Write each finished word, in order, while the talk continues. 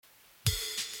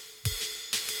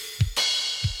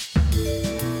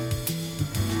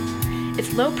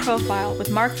Low Profile with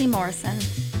Mark Lee Morrison,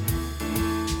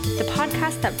 the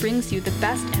podcast that brings you the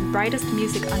best and brightest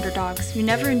music underdogs you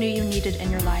never knew you needed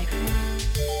in your life.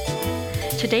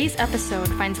 Today's episode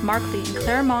finds Mark Lee in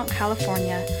Claremont,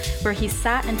 California, where he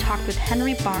sat and talked with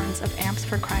Henry Barnes of Amps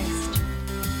for Christ.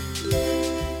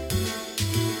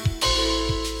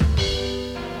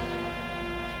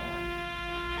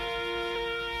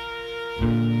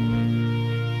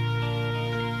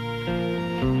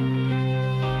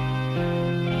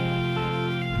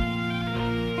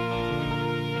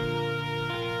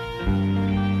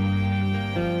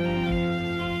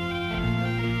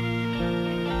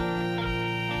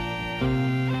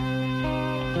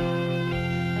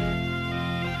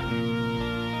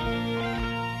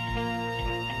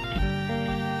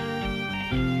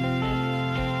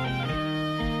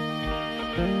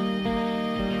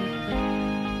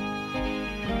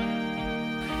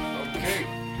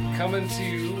 Coming to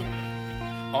you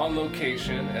on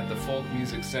location at the Folk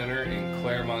Music Center in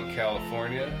Claremont,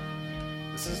 California.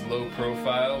 This is Low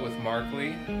Profile with Mark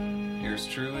Lee, yours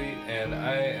truly, and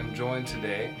I am joined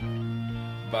today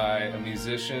by a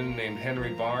musician named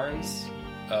Henry Barnes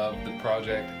of the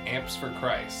project Amps for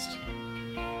Christ.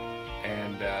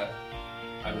 And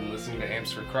I've been listening to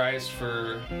Amps for Christ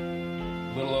for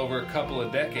a little over a couple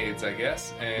of decades, I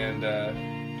guess, and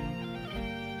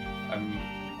I'm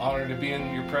honored to be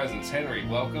in your presence. Henry,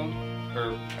 welcome.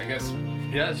 Or, I guess...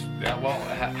 Yes. Yeah, well,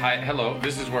 hi, hello.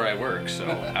 This is where I work, so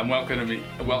I'm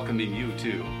welcoming you,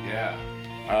 too. Yeah.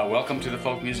 Welcome to the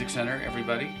Folk Music Center,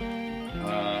 everybody.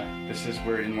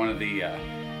 We're in one of the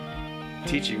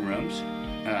teaching rooms,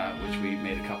 which we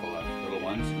made a couple of little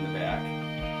ones in the back.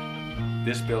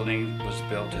 This building was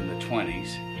built in the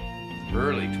 20s,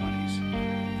 early 20s.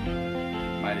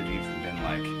 Might have even been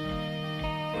like...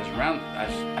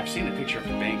 I've seen a picture of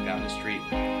the bank down the street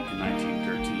in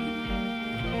 1913,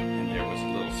 and there was a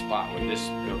little spot where this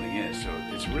building is, so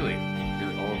it's really,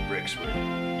 really old bricks we're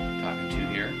talking to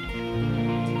here.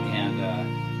 And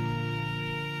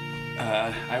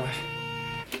I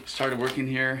started working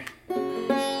here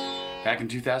back in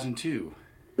 2002,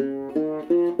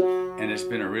 and it's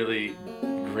been a really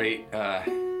great,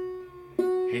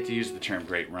 hate to use the term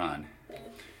great run,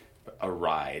 a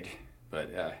ride. But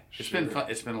it's been fun.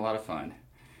 It's been a lot of fun.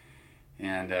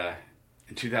 And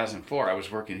in 2004, I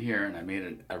was working here, and I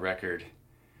made a record.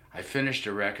 I finished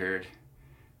a record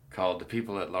called "The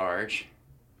People at Large,"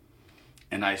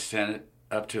 and I sent it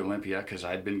up to Olympia because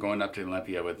I'd been going up to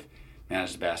Olympia with Man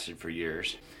is the Bastard for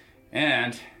years.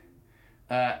 And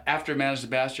after Man is the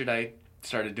Bastard, I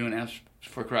started doing Amps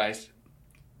for Christ,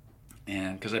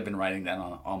 and because I've been writing that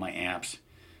on all my amps,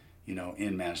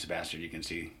 in Man is the Bastard, you can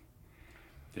see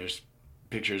there's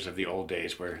pictures of the old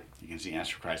days where you can see Amps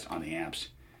for Christ on the amps.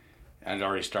 I'd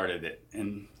already started it,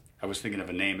 and I was thinking of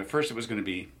a name. At first it was going to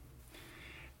be,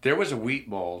 there was a wheat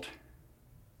mold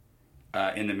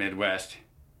in the Midwest,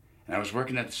 and I was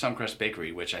working at the Suncrest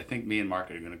Bakery, which I think me and Mark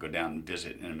are going to go down and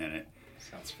visit in a minute.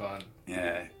 Sounds fun.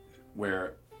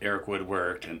 Where Eric Wood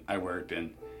worked, and I worked,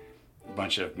 and a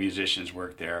bunch of musicians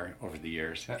worked there over the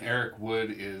years. Eric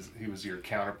Wood he was your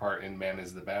counterpart in Man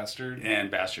is the Bastard?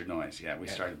 And Bastard Noise, yeah, we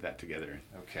started that together.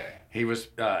 Okay. He was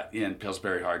in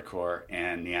Pillsbury Hardcore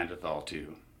and Neanderthal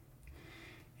too.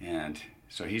 And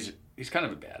so he's kind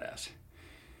of a badass.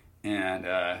 And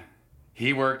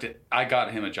I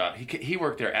got him a job. He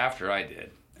worked there after I did,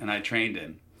 and I trained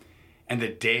him. And the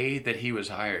day that he was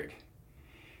hired,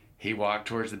 he walked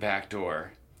towards the back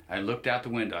door. I looked out the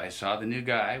window. I saw the new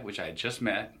guy, which I had just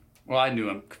met. Well, I knew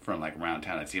him from like around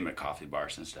town. I'd see him at coffee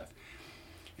bars and stuff.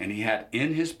 And he had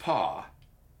in his paw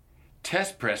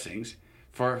test pressings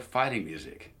for fighting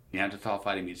music, Neanderthal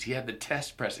fighting music. He had the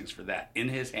test pressings for that in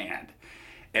his hand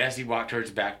as he walked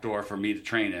towards the back door for me to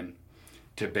train him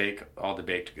to bake all the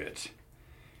baked goods.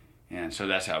 And so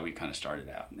that's how we kind of started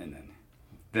out. And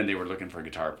then they were looking for a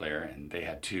guitar player, and they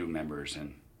had two members,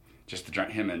 and just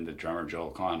him and the drummer,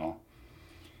 Joel Connell.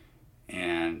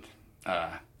 And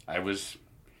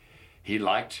he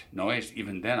liked noise.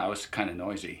 Even then I was kind of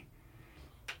noisy,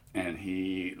 and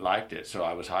he liked it, so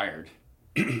I was hired.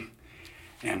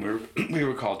 And we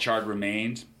were called Charred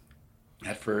Remains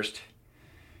at first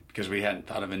because we hadn't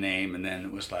thought of a name, and then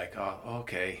it was like, oh,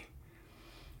 okay.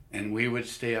 And we would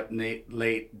stay up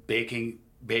late baking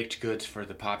baked goods for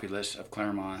the populace of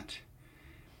Claremont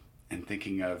and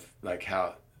thinking of like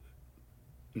how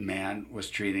man was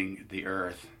treating the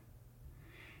earth.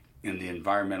 And the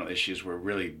environmental issues were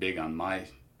really big on my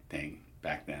thing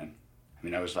back then. I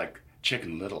mean, I was like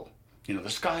Chicken Little. The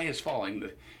sky is falling.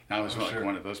 And I was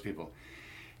one of those people.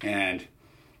 And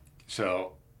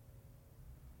so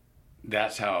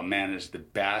that's how man is the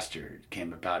bastard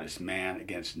came about, as man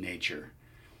against nature.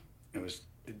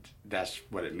 That's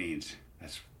what it means.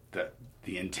 That's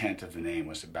the intent of the name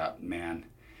was about man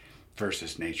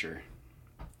versus nature.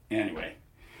 Anyway,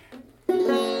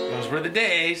 those were the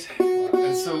days.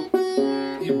 And so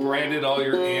you branded all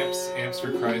your amps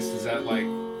for Christ. Is that like,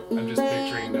 I'm just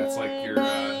picturing that's like your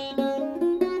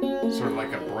sort of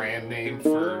like a brand name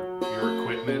for your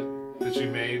equipment that you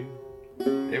made?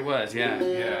 It was, yeah.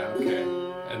 Yeah, okay.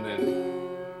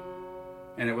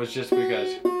 And it was just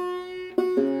because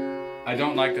I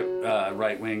don't like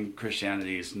right-wing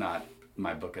Christianity is not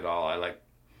my book at all. I like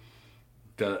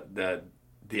the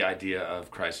idea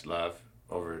of Christ's love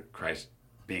over Christ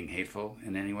being hateful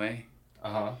in any way.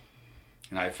 Uh-huh.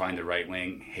 And I find the right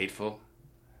wing hateful.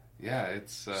 Yeah,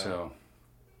 it's... So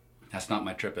that's not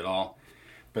my trip at all.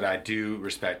 But I do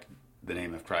respect the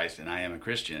name of Christ, and I am a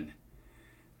Christian.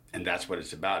 And that's what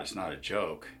it's about. It's not a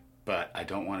joke. But I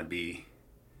don't want to be...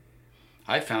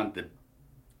 I found the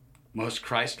most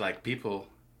Christ-like people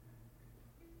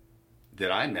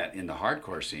that I met in the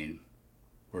hardcore scene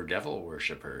were devil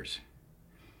worshippers.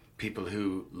 People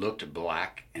who looked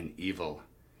black and evil,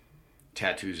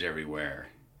 tattoos everywhere,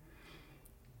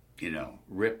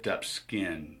 ripped up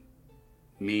skin,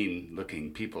 mean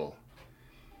looking people,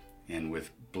 and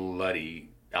with bloody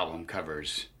album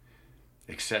covers,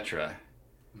 etc.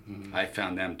 Mm-hmm. I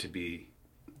found them to be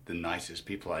the nicest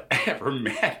people I'd ever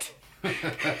met.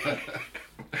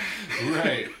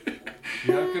 Right.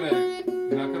 You're not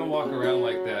gonna walk around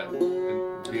like that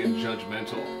and being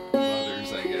judgmental of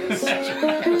others, I guess.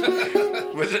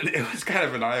 It was kind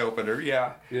of an eye-opener,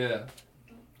 yeah. Yeah.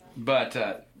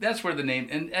 But that's where the name...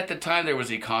 And at the time, there was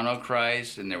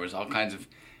Iconochrist, and there was all kinds of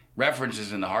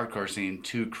references in the hardcore scene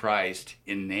to Christ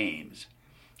in names.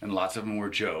 And lots of them were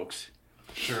jokes.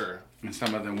 Sure. And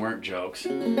some of them weren't jokes.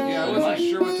 Yeah, I wasn't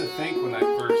sure what to think when I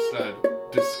first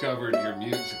discovered your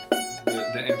music,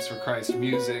 the Amps for Christ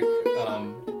music.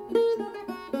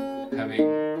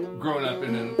 Having grown up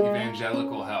in an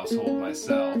evangelical household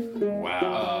myself.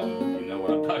 Wow. You know what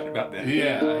I'm talking about then.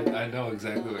 Yeah, I know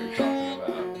exactly what you're talking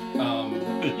about.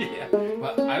 Yeah.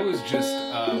 But I was just,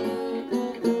 I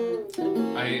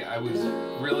was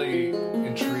really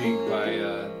intrigued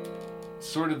by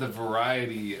sort of the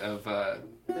variety of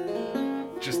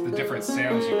just the different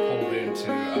sounds you pulled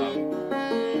into.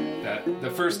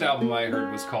 The first album I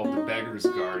heard was called The Beggar's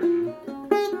Garden.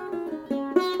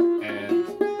 And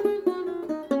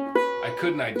I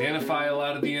couldn't identify a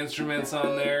lot of the instruments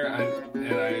on there.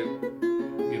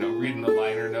 Reading the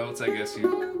liner notes, I guess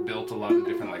you built a lot of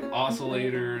different like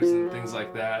oscillators and things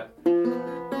like that.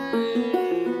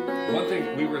 One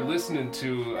thing, we were listening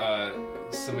to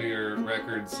some of your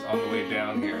records on the way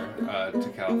down here to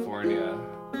California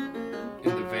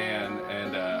in the van,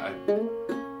 and I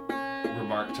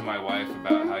remarked to my wife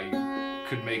about how you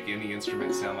could make any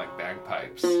instrument sound like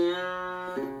bagpipes.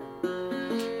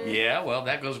 Yeah, well,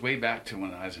 that goes way back to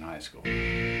when I was in high school.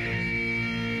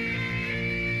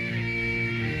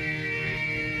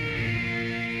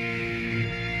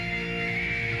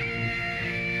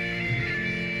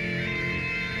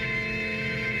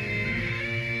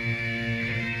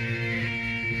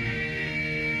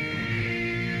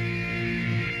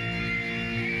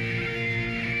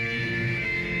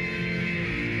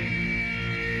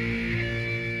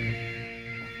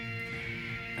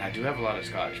 I do have a lot of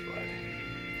Scottish blood,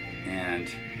 and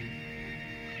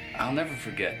I'll never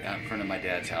forget out in front of my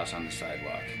dad's house on the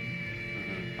sidewalk,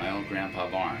 my old grandpa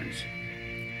Barnes,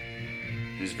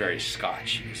 who's very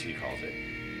Scotch, as he calls it.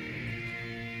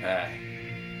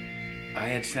 I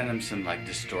had sent him some like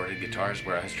distorted guitars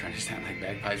where I was trying to sound like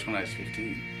bagpipes when I was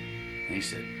 15, and he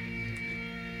said,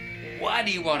 "Why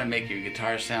do you want to make your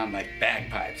guitar sound like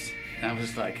bagpipes?" And I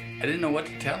was like, I didn't know what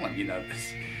to tell him,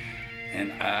 this.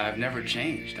 And I've never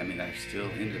changed. I mean, I'm still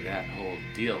into that whole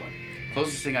deal.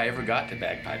 Closest thing I ever got to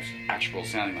bagpipes, actual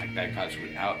sounding like bagpipes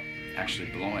without actually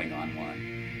blowing on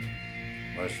one,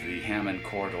 was the Hammond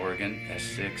chord organ,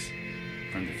 S6,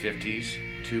 from the 50s,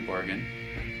 tube organ.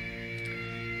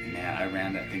 And man, I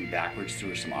ran that thing backwards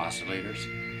through some oscillators.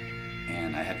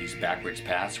 And I had these backwards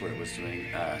paths where it was doing,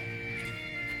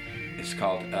 it's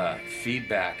called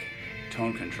feedback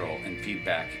tone control and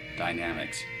feedback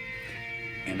dynamics.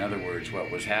 In other words, what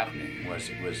was happening was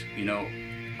it was,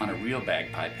 on a real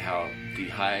bagpipe, how the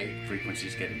high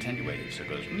frequencies get attenuated. So it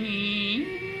goes, mm-hmm.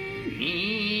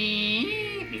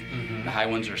 The high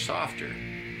ones are softer.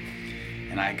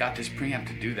 And I got this preamp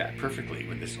to do that perfectly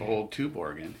with this old tube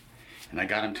organ. And I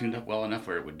got them tuned up well enough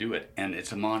where it would do it. And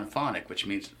it's a monophonic, which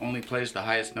means it only plays the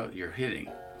highest note you're hitting.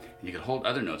 And you can hold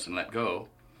other notes and let go.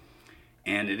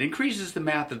 And it increases the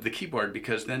math of the keyboard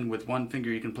because then with one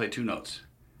finger you can play 2 notes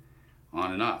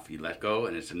on and off. You let go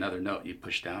and it's another note. You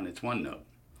push down, it's 1 note.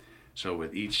 So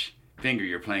with each finger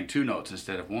you're playing 2 notes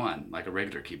instead of 1, like a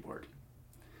regular keyboard.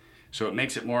 So it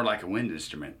makes it more like a wind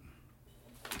instrument.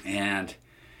 And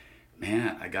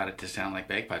man, I got it to sound like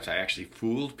bagpipes. I actually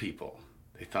fooled people.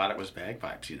 They thought it was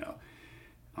bagpipes, you know.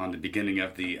 On the beginning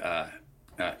of the,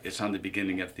 it's on the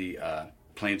beginning of the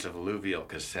Plains of Alluvial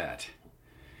cassette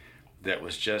that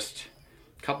was just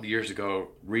a couple of years ago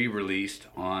re-released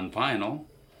on vinyl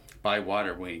by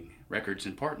Waterwing Records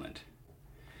in Portland.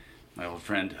 My old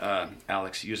friend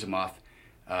Alex Yuzimov,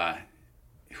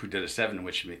 who did a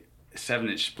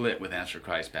 7-inch split with Answer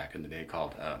Christ back in the day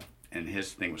called, and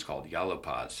his thing was called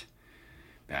Yalopaz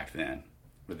back then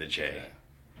with a J. Yeah.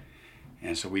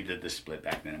 And so we did this split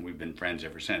back then, and we've been friends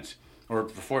ever since. Or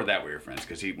before that, we were friends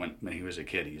because when he was a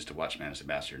kid, he used to watch Man as a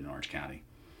Bastard in Orange County,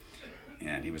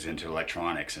 and he was into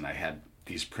electronics. And I had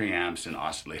these preamps and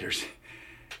oscillators,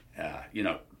 you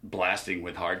know, blasting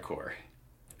with hardcore.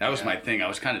 That was my thing. I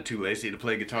was kind of too lazy to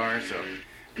play guitar, so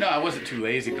no, I wasn't too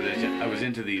lazy, but I was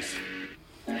into these.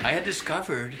 I had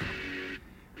discovered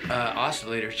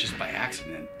oscillators just by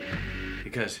accident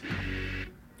because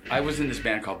I was in this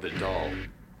band called The Dull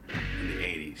in the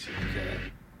 80s. Okay.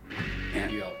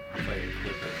 And You'll play a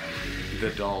clip of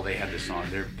The Dull, they had this song.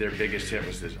 Their biggest hit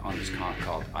was this on this comp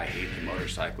called "I Hate the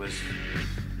Motorcyclist."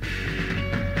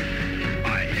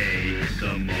 I hate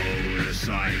the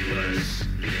motorcyclists,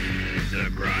 the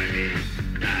grimy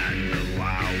and the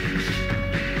loud.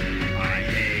 I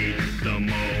hate the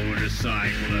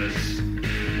motorcyclists.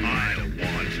 I don't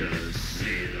want to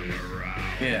see them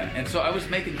around. Yeah, and so I was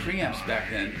making preamps back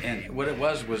then, and what it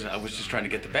was I was just trying to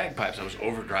get the bagpipes. I was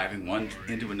overdriving one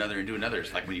into another.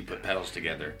 It's like when you put pedals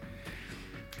together,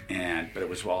 but it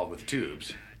was all with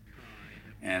tubes.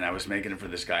 And I was making it for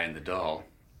this guy in The Dull.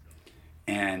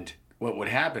 And what would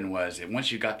happen was that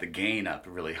once you got the gain up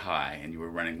really high and you were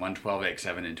running one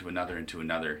 12x7 into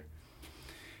another,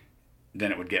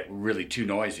 then it would get really too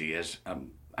noisy. As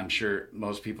I'm sure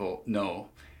most people know,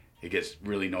 it gets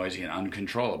really noisy and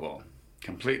uncontrollable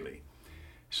completely.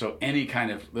 So any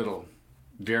kind of little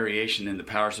variation in the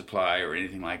power supply or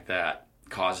anything like that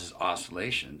causes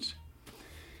oscillations.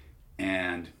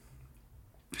 And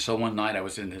so one night I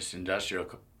was in this industrial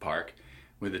park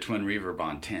with a twin reverb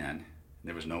on 10.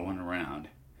 There was no one around.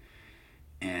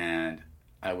 And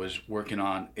I was working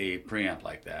on a preamp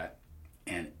like that.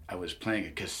 And I was playing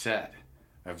a cassette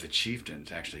of the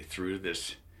Chieftains actually through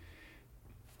this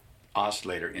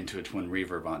oscillator into a twin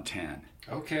reverb on 10.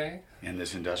 Okay. In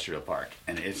this industrial park.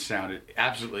 And it sounded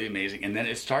absolutely amazing. And then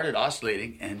it started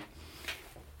oscillating and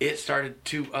it started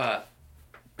to,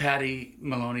 Paddy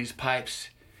Maloney's pipes,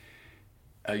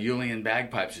 Julian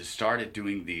bagpipes, it started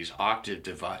doing these octave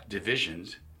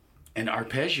divisions and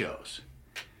arpeggios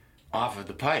off of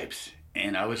the pipes.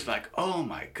 And I was like, oh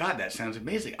my God, that sounds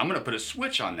amazing. I'm going to put a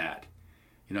switch on that.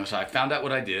 You know, so I found out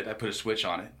what I did. I put a switch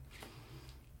on it.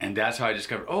 And that's how I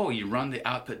discovered, you run the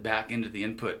output back into the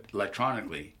input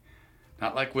electronically.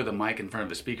 Not like with a mic in front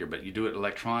of a speaker, but you do it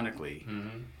electronically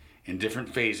in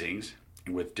different phasings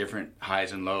with different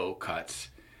highs and low cuts.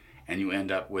 And you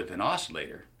end up with an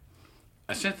oscillator,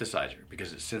 a synthesizer,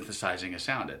 because it's synthesizing a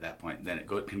sound at that point. Then it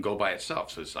can go by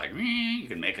itself. So it's like, you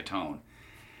can make a tone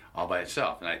all by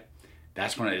itself. And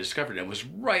that's when I discovered it. It was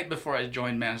right before I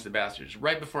joined Man as the Bastards,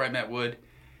 right before I met Wood.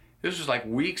 This was like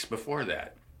weeks before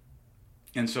that.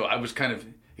 And so I was kind of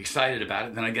excited about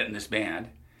it. Then I get in this band.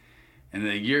 And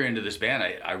then a year into this band,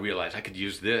 I realized I could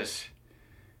use this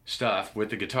stuff with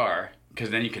the guitar, because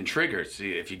then you can trigger it.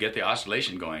 See, if you get the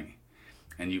oscillation going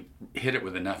and you hit it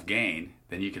with enough gain,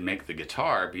 then you can make the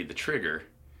guitar be the trigger.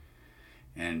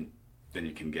 And then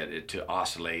you can get it to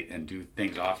oscillate and do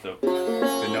things off the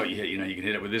note you hit. You know, you can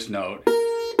hit it with this note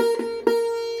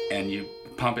and you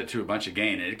pump it through a bunch of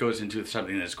gain and it goes into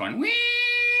something that's going wing,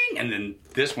 and then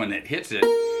this one that hits it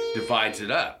divides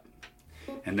it up.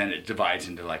 And then it divides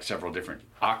into like several different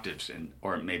octaves,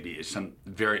 or maybe it's some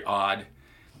very odd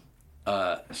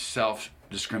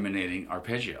self-discriminating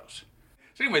arpeggios.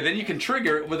 So anyway, then you can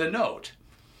trigger it with a note.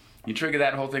 You trigger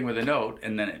that whole thing with a note,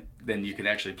 and then you can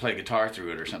actually play guitar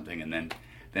through it or something, and then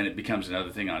it becomes another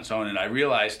thing on its own. And I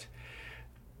realized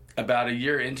about a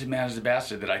year into Man as the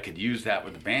Bastard that I could use that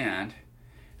with the band,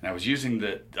 and I was using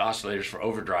the oscillators for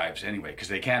overdrives anyway, because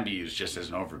they can be used just as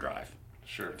an overdrive.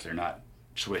 Sure. If they're not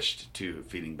switched to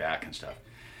feeding back and stuff.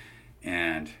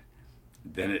 And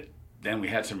then we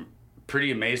had some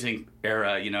pretty amazing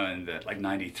era, you know, in the like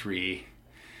 93,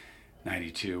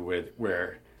 92,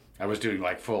 where I was doing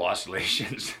like full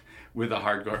oscillations with a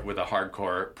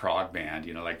hardcore prog band,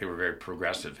 like they were very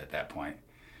progressive at that point.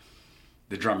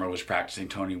 The drummer was practicing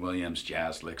Tony Williams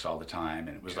jazz licks all the time,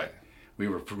 and it was like we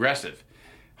were progressive,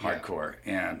 hardcore.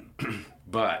 And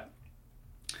but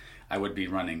I would be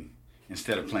running,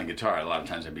 instead of playing guitar, a lot of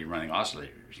times I'd be running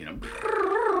oscillators,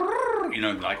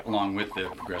 like along with the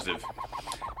progressive,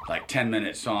 like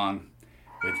 10-minute song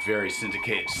with very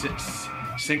syncopated,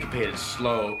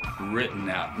 slow, written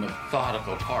out,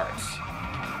 methodical parts.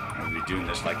 I would be doing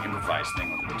this like improvised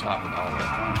thing over the top of all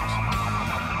electronics.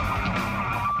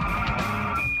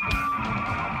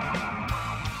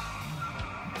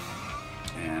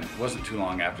 And it wasn't too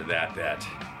long after that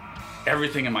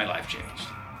everything in my life changed.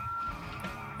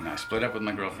 I split up with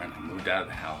my girlfriend. I moved out of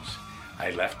the house.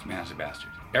 I left Man as a Bastard.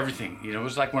 Everything, it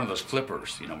was like one of those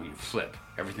flippers, when you flip.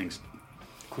 Everything's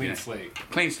clean slate.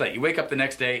 Clean slate. You wake up the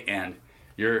next day and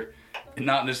you're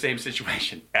not in the same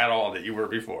situation at all that you were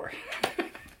before.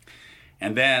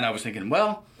 And then I was thinking,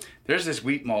 well, there's this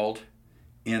wheat mold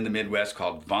in the Midwest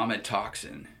called vomit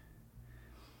toxin.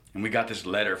 And we got this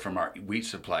letter from our wheat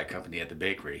supply company at the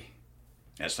bakery,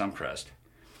 at Suncrust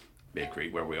Bakery,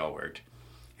 where we all worked.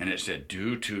 And it said,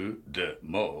 due to the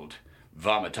mold,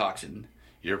 vomit toxin,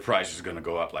 your price is going to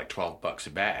go up like $12 a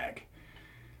bag.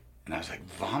 And I was like,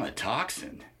 vomit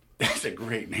toxin? That's a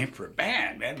great name for a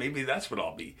band, man. Maybe that's what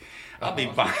I'll be. I'll be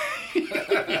fine.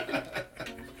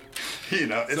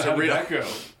 It's so a real. How did that go?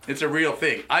 It's a real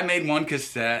thing. I made one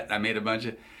cassette. I made a bunch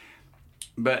of,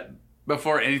 but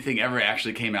before anything ever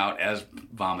actually came out as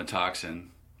vomit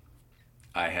toxin,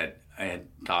 I had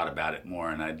thought about it more,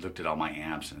 and I'd looked at all my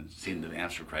amps and seen the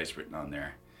Amps for Christ written on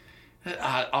there.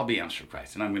 I'll be Amps for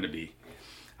Christ, and I'm going to be.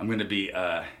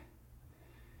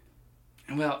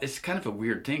 Well, it's kind of a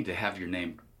weird thing to have your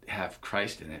name have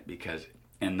Christ in it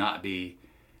and not be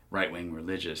right-wing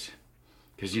religious,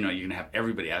 because you're going to have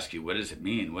everybody ask you, what does it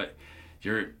mean? What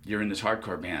you're in this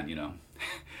hardcore band,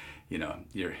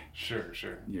 you're sure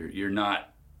you're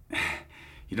not,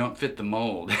 you don't fit the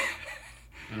mold.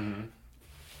 Mm-hmm.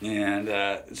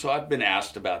 And so I've been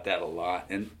asked about that a lot,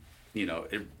 and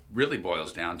it really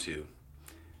boils down to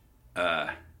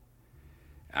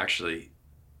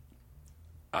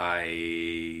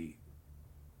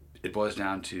it boils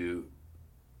down to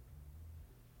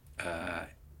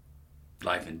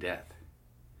life and death.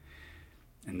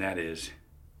 And that is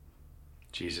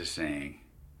Jesus saying,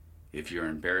 if you're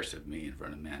embarrassed of me in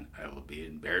front of men, I will be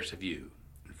embarrassed of you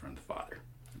in front of the Father,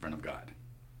 in front of God.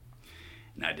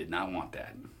 And I did not want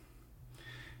that.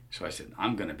 So I said,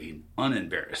 I'm going to be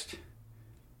unembarrassed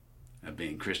of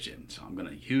being Christian. So I'm going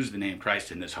to use the name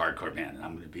Christ in this hardcore band, and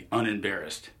I'm going to be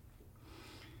unembarrassed.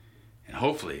 And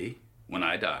hopefully, when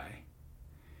I die,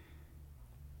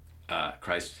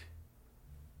 Christ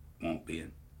won't be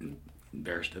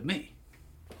embarrassed of me.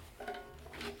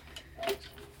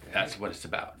 That's what it's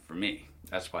about for me.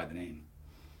 That's why the name.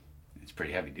 It's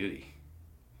pretty heavy duty.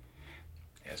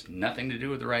 It has nothing to do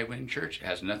with the right-wing church. It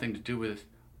has nothing to do with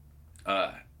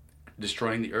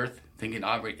destroying the earth, thinking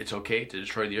it's okay to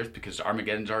destroy the earth because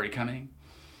Armageddon's already coming.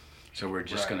 So we're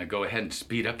just going to go ahead and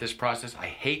speed up this process. I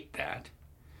hate that.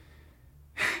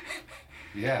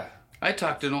 Yeah. I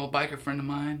talked to an old biker friend of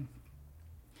mine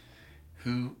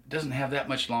who doesn't have that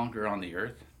much longer on the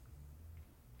earth.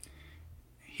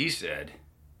 He said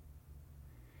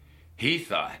he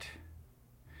thought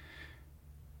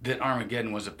that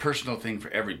Armageddon was a personal thing for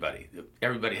everybody.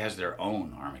 Everybody has their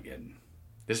own Armageddon.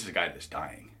 This is a guy that's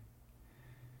dying.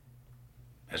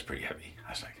 That's pretty heavy.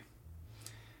 I was like,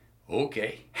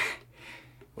 okay,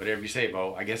 whatever you say,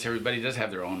 Bo. I guess everybody does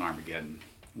have their own Armageddon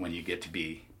when you get to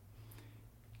be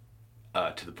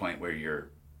to the point where you're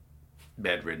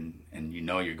bedridden and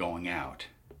you're going out,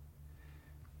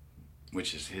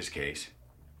 which is his case.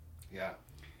 Yeah.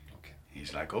 Okay.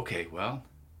 He's like, okay, well,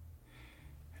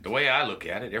 the way I look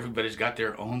at it, everybody's got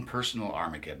their own personal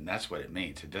Armageddon. That's what it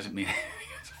means. It doesn't mean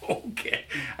it's okay.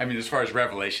 I mean, as far as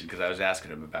Revelation, because I was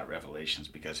asking him about Revelations,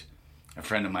 because a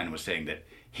friend of mine was saying that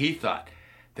he thought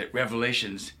that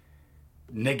Revelations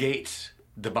negates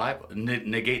the Bible,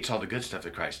 negates all the good stuff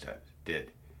that Christ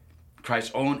did.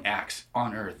 Christ's own acts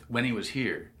on earth when he was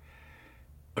here,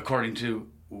 according to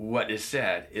what is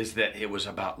said, is that it was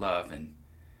about love and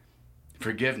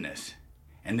forgiveness.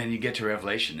 And then you get to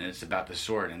Revelation and it's about the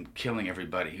sword and killing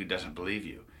everybody who doesn't believe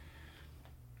you.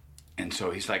 And so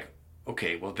he's like,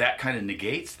 okay, well, that kind of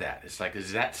negates that. It's like,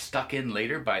 is that stuck in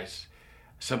later by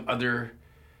some other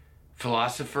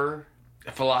philosophy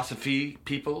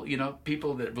people,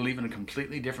 people that believe in a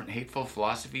completely different hateful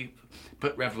philosophy,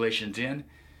 put Revelations in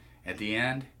at the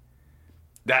end?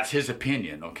 That's his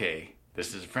opinion, okay?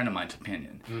 This is a friend of mine's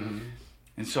opinion. Mm-hmm.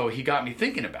 And so he got me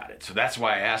thinking about it. So that's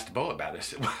why I asked Bo about it. I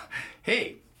said, well,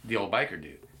 hey, the old biker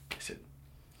dude. I said,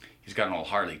 he's got an old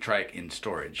Harley trike in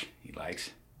storage he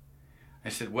likes. I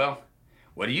said, well,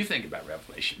 what do you think about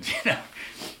Revelations? He said,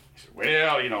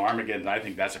 well, Armageddon, I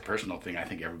think that's a personal thing. I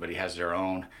think everybody has their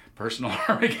own personal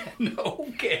Armageddon.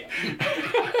 Okay.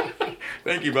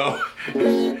 Thank you, Bo.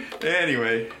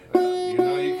 Anyway.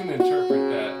 You can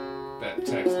interpret that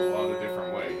text a lot of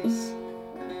different ways.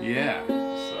 Yeah.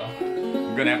 So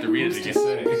I'm going to have to read it again. Who's to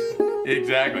say?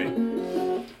 Exactly.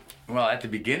 Well, at the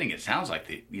beginning, it sounds like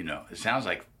the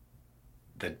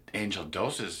angel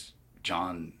doses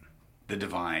John the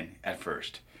Divine at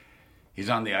first. He's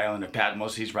on the island of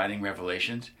Patmos. He's writing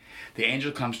Revelations. The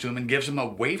angel comes to him and gives him a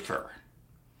wafer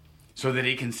so that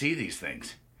he can see these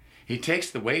things. He takes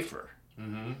the wafer,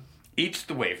 eats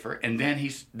the wafer, and then he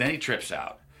trips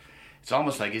out. It's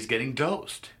almost like he's getting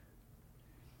dosed.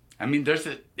 I mean,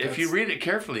 if you read it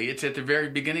carefully, it's at the very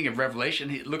beginning of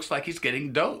Revelation. It looks like he's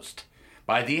getting dosed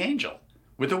by the angel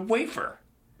with a wafer.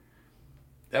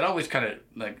 That always kind of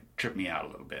like tripped me out a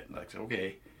little bit. Like,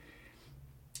 okay,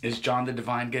 is John the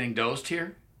Divine getting dosed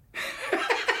here?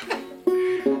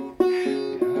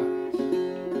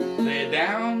 Lay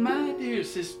down, my dear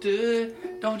sister.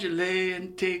 Don't you lay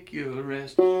and take your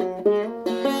rest.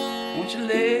 Won't you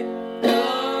lay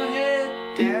your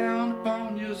head down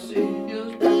upon your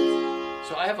Savior's breast?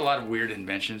 So I have a lot of weird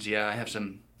inventions. Yeah, I have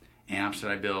some amps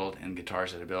that I build and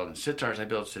guitars that I build and sitars. I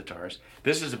build sitars.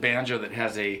 This is a banjo that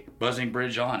has a buzzing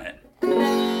bridge on it.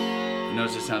 You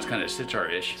notice it sounds kind of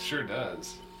sitar-ish. Sure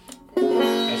does.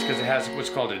 That's because it has what's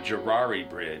called a Jawari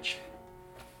bridge.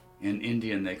 In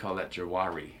Indian, they call that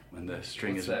Jawari when the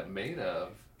string What's is. that made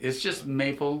of? It's just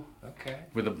maple Okay.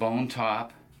 with a bone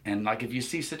top, and like if you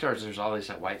see sitars, there's always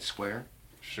that white square.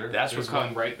 Sure. That's There's what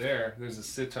one right there. There's a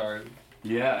sitar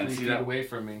Yeah, and 3 see feet that away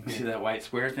from me. See that white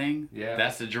square thing? Yeah.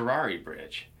 That's the Jawari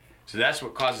bridge. So that's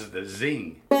what causes the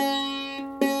zing.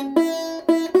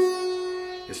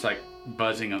 It's like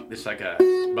buzzing. It's like a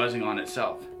buzzing on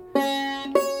itself.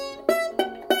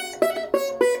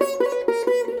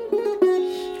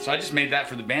 So I just made that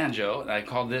for the banjo, and I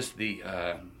called this the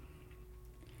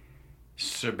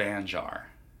Surbanjar.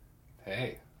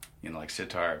 Hey. Like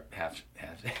sitar half.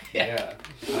 Yeah.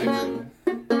 I agree.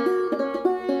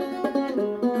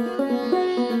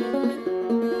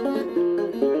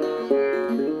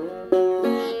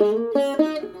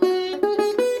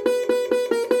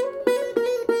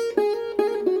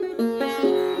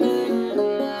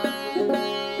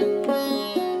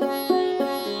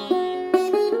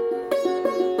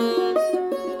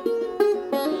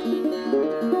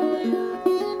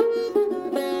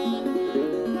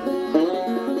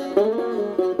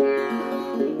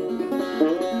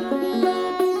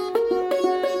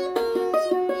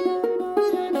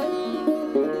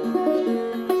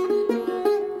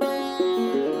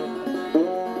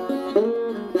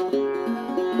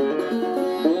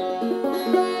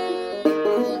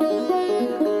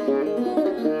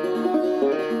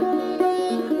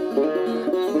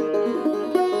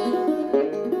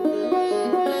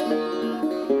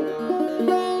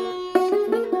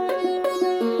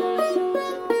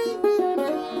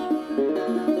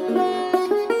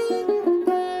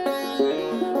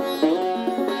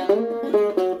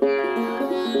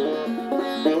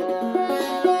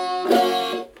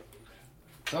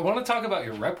 I want to talk about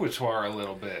your repertoire a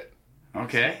little bit.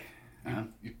 Okay.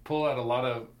 You pull out a lot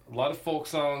of folk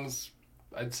songs.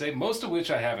 I'd say most of which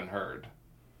I haven't heard.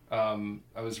 I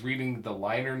was reading the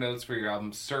liner notes for your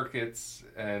album Circuits,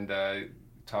 and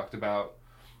talked about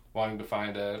wanting to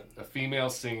find a female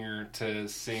singer to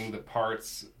sing the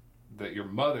parts that your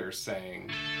mother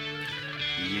sang.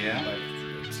 Yeah.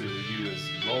 Like to you as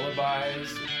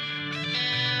lullabies.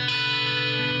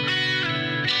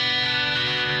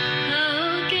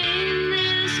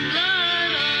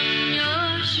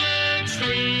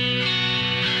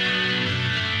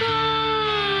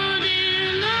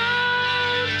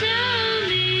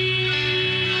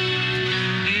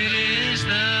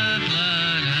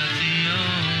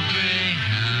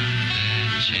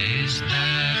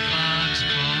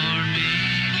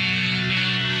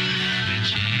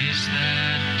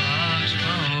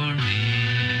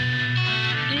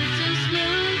 It's a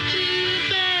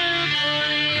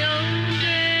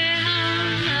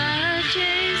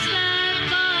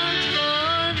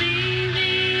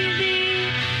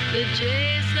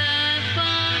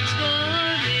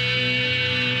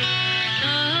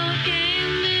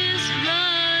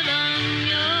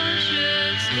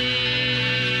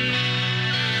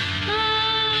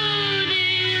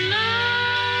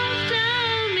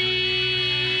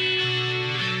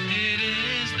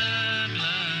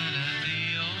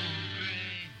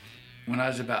I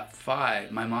was about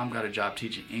 5, my mom got a job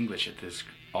teaching English at this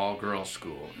all-girls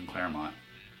school in Claremont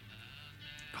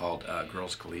called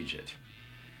Girls Collegiate.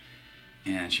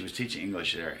 And she was teaching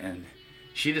English there, and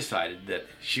she decided that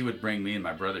she would bring me and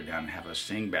my brother down and have us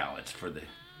sing ballads for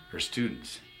her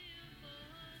students.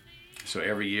 So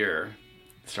every year,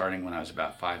 starting when I was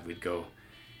about 5, we'd go,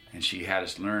 and she had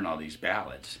us learn all these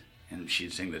ballads, and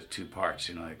she'd sing the 2 parts,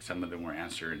 like some of them were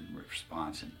answer and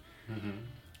response. And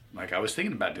like I was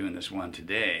thinking about doing this one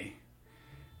today,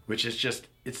 which is just,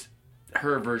 it's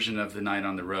her version of The Night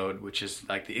on the Road, which is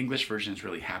like the English version is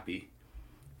really happy,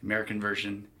 American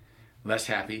version less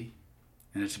happy,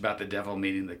 and it's about the devil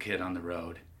meeting the kid on the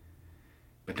road.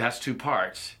 But that's 2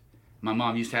 parts. My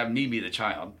mom used to have me be the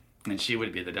child, and she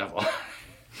would be the devil.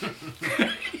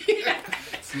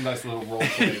 It's a nice little role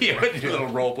play. Yeah, a little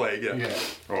role play, yeah.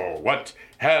 Oh, what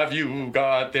have you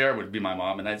got there? Would be my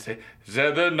mom, and I'd say,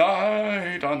 the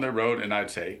night on the road, and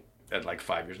I'd say, at like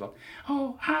 5 years old,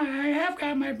 oh, I have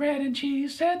got my bread and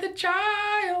cheese, said the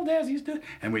child as he stood.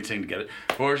 And we'd sing together,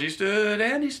 for she stood,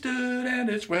 and he stood, and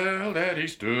it's well that he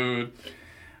stood.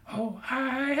 Oh,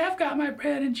 I have got my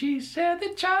bread and cheese, said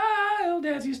the child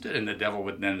as he stood. And the devil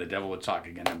would talk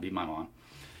again and be my mom.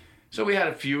 So we had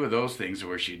a few of those things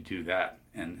where she'd do that.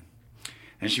 And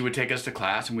she would take us to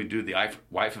class, and we'd do the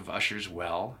Wife of Usher's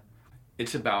Well.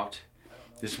 It's about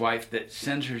this wife that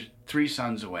sends her 3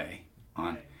 sons away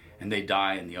and they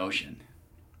die in the ocean.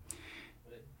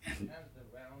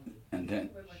 And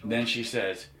then she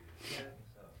says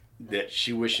that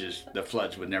she wishes the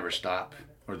floods would never stop,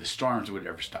 or the storms would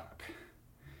never stop,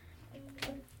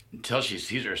 until she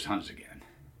sees her sons again.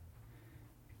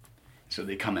 So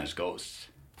they come as ghosts,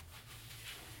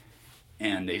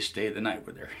 and they stay the night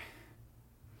with her.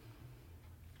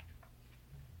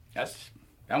 That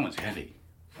one's heavy.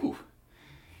 Whew.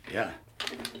 Yeah.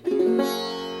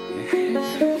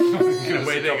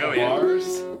 Away they go,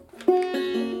 bars.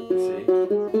 Let's see.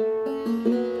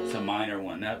 It's a minor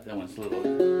one. That one's a little.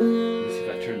 Let's see if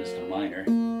I turn this to minor.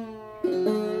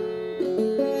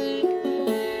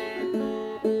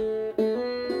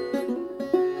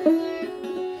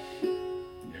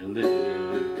 There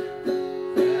lived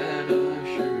at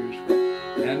Usher's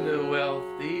Well, and the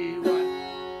wealthy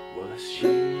wife was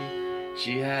she.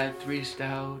 She had 3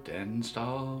 stout and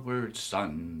stalwart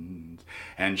sons,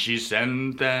 and she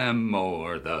sent them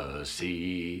o'er the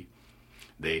sea.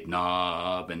 They'd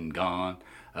not been gone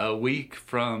a week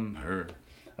from her,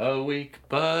 a week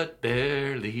but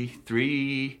barely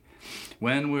 3,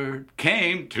 when word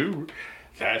came to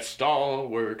that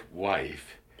stalwart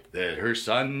wife that her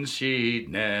sons she'd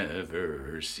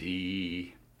never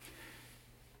see.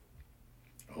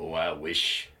 Oh, I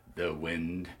wish the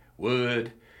wind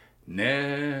would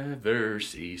never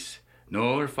cease,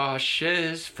 nor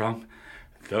fashes from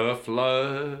the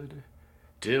flood,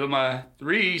 till my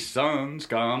 3 sons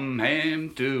come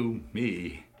home to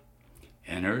me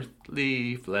in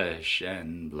earthly flesh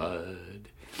and blood.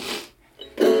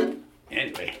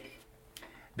 Anyway,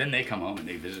 then they come home and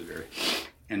they visit her,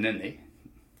 and then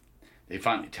they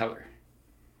finally tell her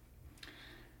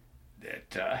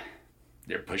that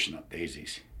they're pushing up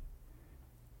daisies.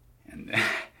 And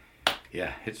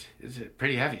yeah, it's a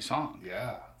pretty heavy song.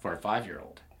 Yeah. For a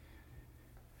 5-year-old.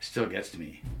 Still gets to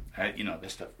me.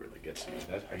 This stuff really gets to me.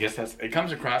 I guess it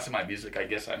comes across in my music. I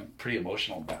guess I'm pretty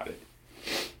emotional about it.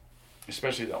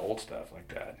 Especially the old stuff like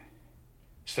that.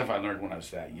 Stuff I learned when I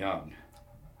was that young.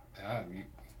 Yeah, you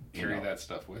carry that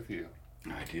stuff with you.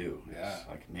 I do. Yeah. It's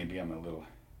like maybe I'm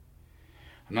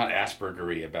not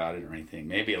Asperger-y about it or anything.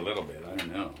 Maybe a little bit. I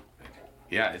don't know. But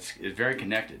yeah, it's very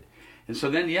connected. And so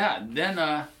then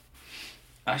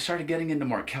I started getting into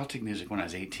more Celtic music when I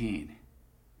was 18.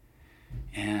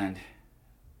 And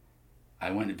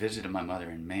I went and visited my mother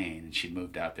in Maine, and she'd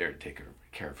moved out there to take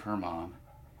care of her mom.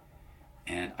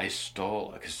 And I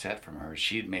stole a cassette from her.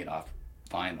 She'd made off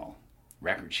vinyl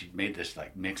record. She'd made this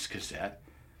like mixed cassette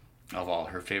of all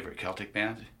her favorite Celtic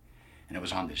bands. And it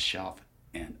was on this shelf.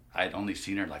 And I'd only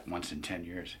seen her like once in 10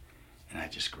 years. And I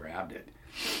just grabbed it.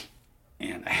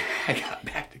 And I got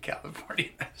back to California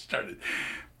and I started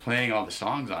playing all the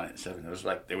songs on it and stuff. And it was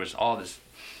like, there was all this,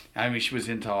 she was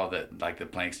into all the, like the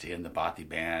Planksty and the Bothy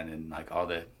Band and like all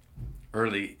the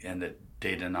early, and the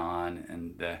De Danann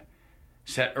and the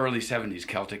early 70s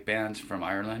Celtic bands from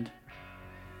Ireland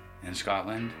and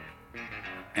Scotland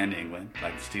and England,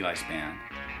 like the Steel Ice Band.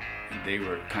 And they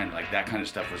were kind of like, that kind of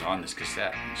stuff was on this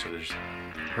cassette. And so there's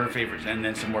her favorites. And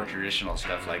then some more traditional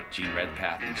stuff like Gene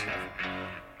Redpath and stuff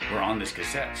were on this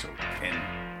cassette. So, and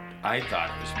I thought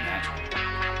it was magical.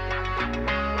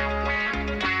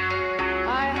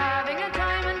 I having a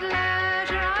time and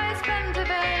leisure, I spent a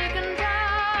vacant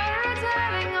hour at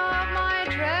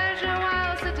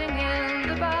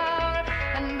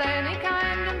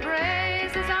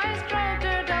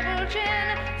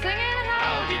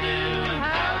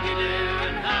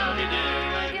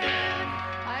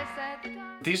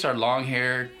these are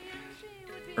long-haired,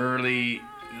 early,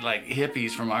 like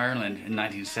hippies from Ireland in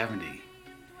 1970.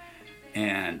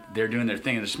 And they're doing their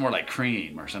thing, and it's more like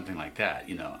Cream or something like that,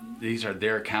 you know. These are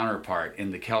their counterpart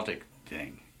in the Celtic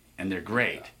thing, and they're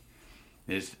great.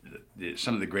 It's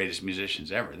some of the greatest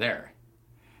musicians ever there,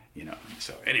 you know.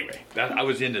 So anyway, I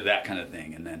was into that kind of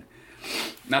thing, and then,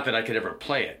 not that I could ever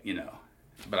play it, you know,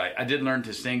 but I did learn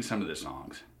to sing some of the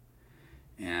songs.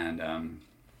 And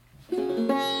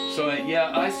so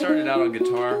yeah, I started out on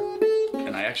guitar,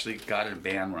 and I actually got in a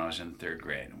band when I was in 3rd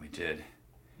grade, and we did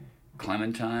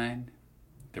Clementine,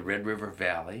 the Red River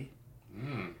Valley,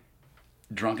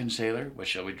 Drunken Sailor, What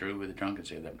Shall We Do with a Drunken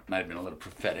Sailor? That might have been a little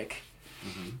prophetic.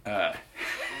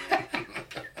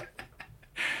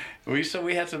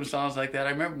 We had some songs like that. I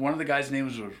remember one of the guys'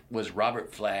 names was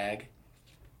Robert Flagg.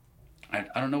 I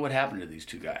don't know what happened to these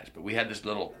two guys, but we had this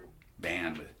little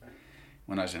band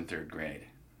when I was in 3rd grade.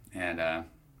 And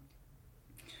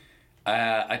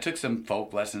I took some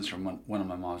folk lessons from one of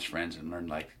my mom's friends and learned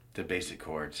like the basic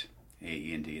chords, A,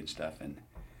 E, and D and stuff. And,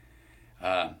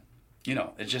 you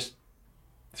know, it just,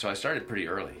 so I started pretty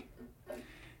early.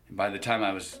 And by the time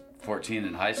I was 14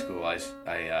 in high school,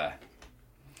 I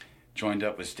joined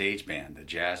up with stage band, the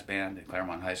jazz band at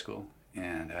Claremont High School.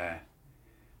 And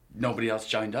nobody else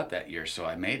joined up that year, so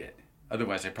I made it.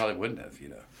 Otherwise, I probably wouldn't have, you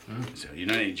know. So, you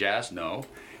know any jazz? No.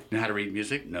 Know how to read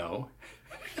music? No.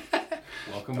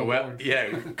 Welcome well, aboard.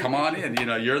 yeah, come on in. You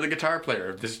know, you're the guitar player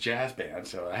of this jazz band.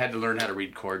 So I had to learn how to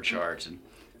read chord charts and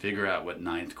figure out what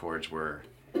ninth chords were,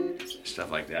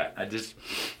 stuff like that.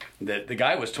 The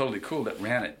guy was totally cool that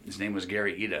ran it. His name was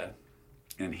Gary Ida,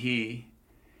 and he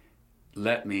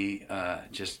let me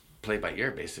just play by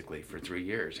ear basically for 3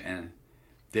 years and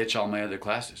ditch all my other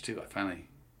classes too.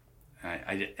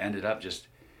 I ended up just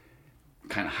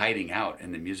kind of hiding out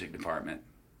in the music department,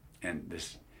 and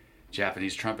this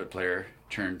Japanese trumpet player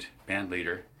turned band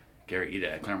leader, Gary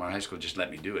Ida at Claremont High School, just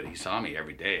let me do it. He saw me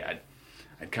every day.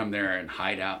 I'd come there and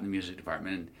hide out in the music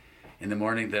department. And in the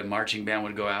morning, the marching band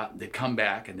would go out. They'd come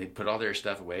back and they'd put all their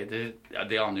stuff away.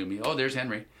 They all knew me. Oh, there's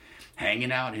Henry,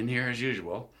 hanging out in here as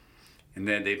usual. And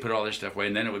then they'd put all their stuff away.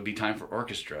 And then it would be time for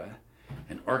orchestra.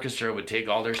 And orchestra would take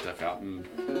all their stuff out and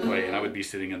play. And I would be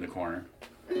sitting in the corner.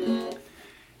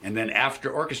 And then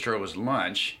after orchestra was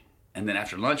lunch. And then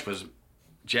after lunch was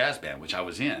jazz band, which I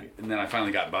was in. And then I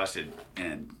finally got busted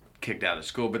and kicked out of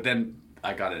school. But then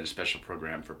I got in a special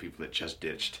program for people that just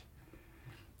ditched.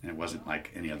 And it wasn't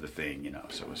like any other thing, you know,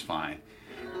 so it was fine.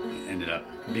 Ended up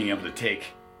being able to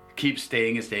keep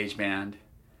staying a stage band,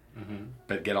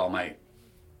 but get all my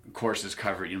courses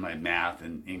covered, you know, my math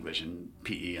and English and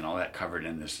PE and all that covered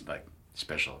in this like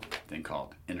special thing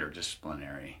called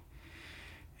interdisciplinary.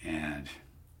 And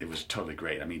it was totally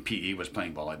great. I mean, PE was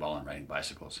playing volleyball and riding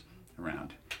bicycles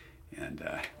around, and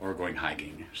or going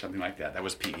hiking, something like that. That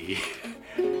was PE.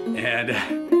 And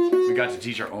we got to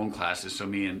teach our own classes. So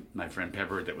me and my friend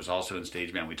Pepper, that was also in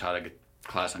stage band, we taught a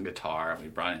class on guitar. We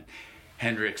brought in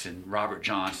Hendrix and Robert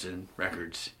Johnson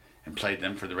records and played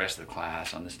them for the rest of the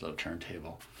class on this little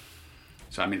turntable.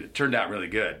 So I mean, it turned out really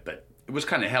good, but it was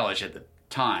kind of hellish at the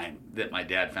time that my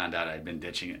dad found out I'd been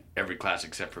ditching every class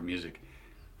except for music.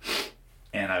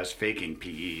 And I was faking PE.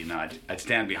 You know, I'd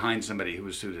stand behind somebody who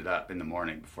was suited up in the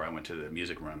morning before I went to the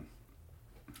music room.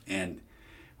 And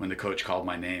when the coach called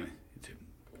my name, he'd say,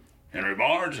 Henry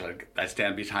Barnes, I'd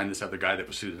stand behind this other guy that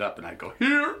was suited up, and I'd go,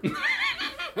 here!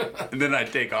 And then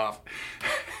I'd take off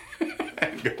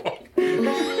and go.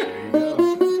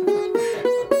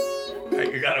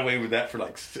 I got away with that for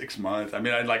like 6 months. I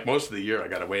mean, like most of the year I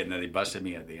got away, and then he busted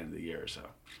me at the end of the year, so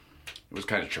it was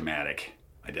kind of traumatic.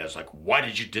 My dad's like, why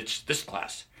did you ditch this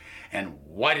class? And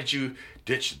why did you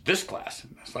ditch this class?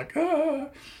 And I was like,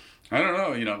 I don't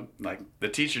know, you know, like the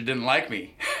teacher didn't like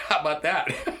me. How about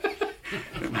that?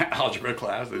 In my algebra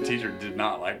class, the teacher did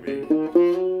not like me.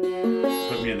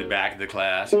 Put me in the back of the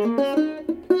class.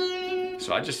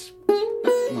 So I just,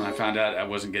 when I found out I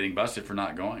wasn't getting busted for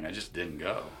not going, I just didn't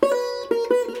go.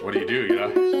 What do, you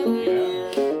know?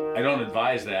 Yeah. I don't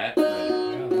advise that. Yeah,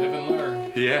 live and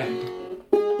learn. Yeah.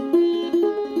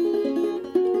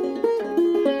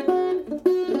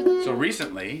 So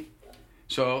recently,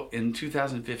 in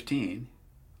 2015,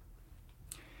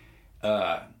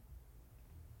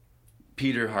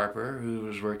 Peter Harper, who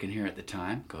was working here at the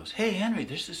time, goes, hey, Henry,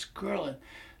 there's this girl and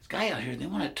this guy out here. They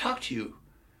want to talk to you.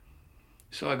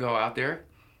 So I go out there,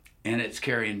 and it's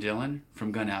Carrie and Dylan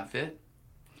from Gun Outfit.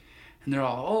 And they're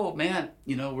all, oh, man,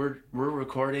 you know, we're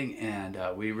recording, and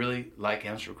we really like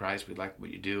Amps for Christ. We like what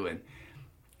you do, and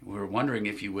we're wondering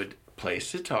if you would play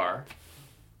sitar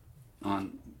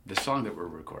on the song that we're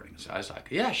recording. So I was like,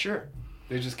 yeah, sure.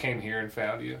 They just came here and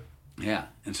found you? Yeah.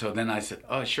 And so then I said,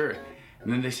 oh, sure.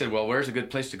 And then they said, well, where's a good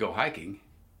place to go hiking?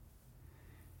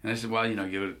 And I said, well, you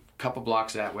go a couple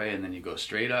blocks that way, and then you go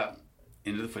straight up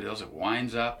into the foothills. It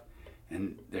winds up,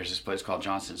 and there's this place called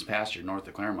Johnson's Pasture north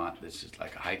of Claremont. This is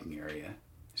like a hiking area.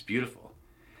 It's beautiful.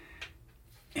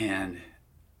 And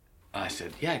I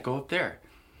said, yeah, go up there.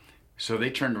 So they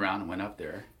turned around and went up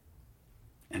there.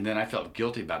 And then I felt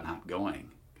guilty about not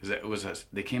going. Because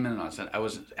they came in on Sunday. I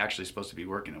wasn't actually supposed to be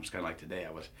working. It was kind of like today.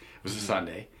 It was a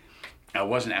Sunday. I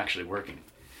wasn't actually working.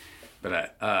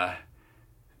 But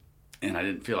and I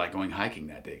didn't feel like going hiking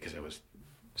that day because I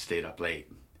stayed up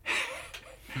late.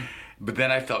 But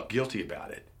then I felt guilty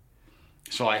about it.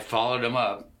 So I followed them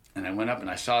up, and I went up and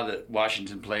I saw the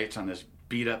Washington plates on this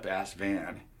beat up ass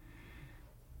van.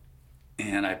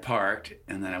 And I parked,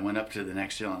 and then I went up to the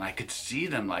next hill, and I could see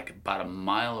them like about a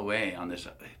mile away on this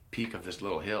peak of this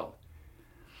little hill.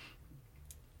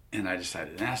 And I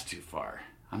decided, that's too far.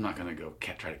 I'm not going to go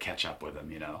try to catch up with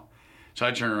them, So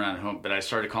I turned around at home, but I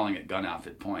started calling it Gun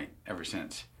Outfit Point ever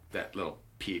since. That little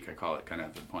peak, I call it Gun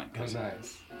Outfit Point. Oh,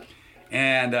 nice.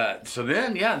 And so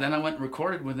then I went and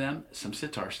recorded with them some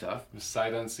sitar stuff.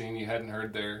 Sight unseen, you hadn't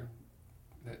heard their...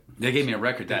 They gave me a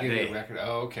record that day. They gave you a record.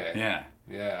 Oh, okay. Yeah.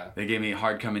 Yeah. They gave me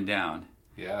Hard Coming Down.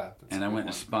 Yeah. And I went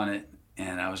and spun it,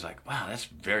 and I was like, wow, that's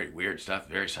very weird stuff,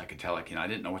 very psychedelic. I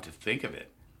didn't know what to think of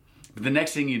it. But the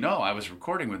next thing you know, I was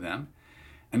recording with them.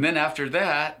 And then after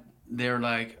that, they're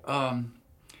like,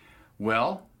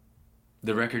 well,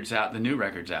 the record's out, the new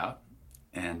record's out.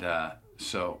 And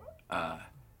so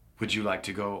would you like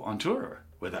to go on tour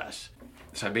with us?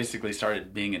 So I basically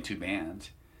started being in two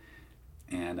bands.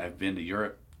 And I've been to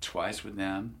Europe twice with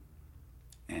them.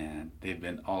 And they've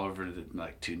been all over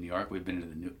to New York. We've been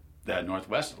to the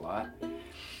Northwest a lot.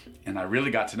 And I really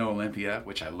got to know Olympia,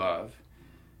 which I love,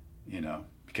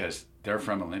 because they're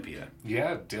from Olympia.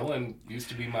 Yeah, Dylan used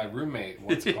to be my roommate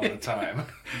once upon a time.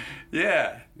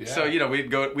 Yeah. So, we'd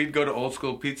go to Old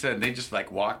School Pizza, and they just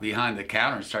walk behind the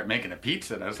counter and start making a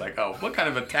pizza. And I was like, oh, what kind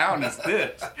of a town is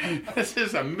this? This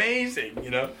is amazing,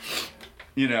 Oh,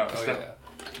 yeah.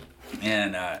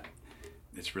 And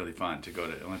it's really fun to go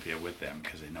to Olympia with them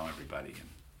because they know everybody.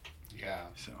 Yeah.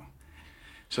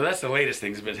 So that's the latest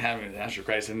things I've been having with Answer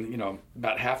Christ. And,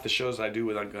 about half the shows I do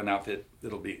with Gun Outfit,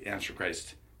 it'll be Answer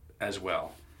Christ as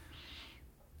well.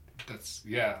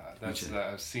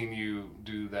 I've seen you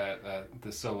do that,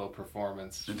 the solo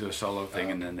performance. They do a solo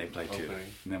thing, and then they play too.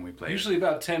 And then we play. Usually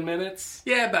about 10 minutes?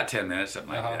 Yeah, about 10 minutes,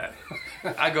 something like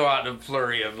that. I go out in a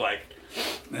flurry of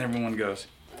everyone goes,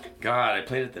 God, I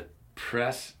played at the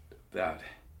Press about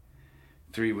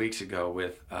 3 weeks ago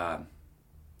with Ahmed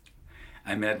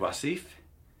Wasif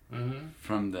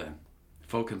from the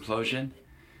Folk Implosion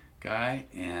guy,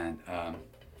 and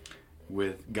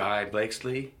with Guy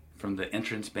Blakesley from the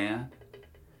Entrance Band.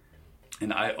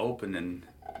 And I opened, and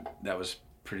that was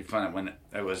pretty fun. When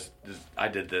I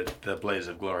did the Blaze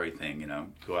of Glory thing,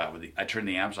 go out with I turned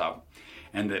the amps off,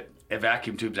 and the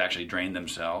vacuum tubes actually drain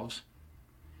themselves.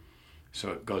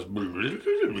 So it goes,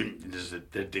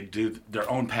 they do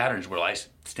their own patterns where I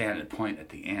stand and point at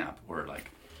the amp,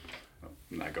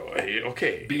 and I go, hey,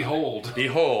 okay. Behold,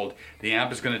 the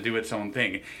amp is going to do its own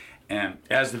thing. And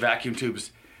as the vacuum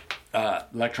tubes,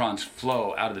 electrons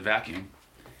flow out of the vacuum,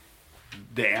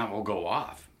 the amp will go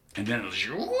off. And then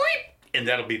and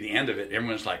that'll be the end of it.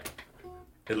 Everyone's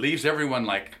it leaves everyone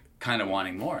kind of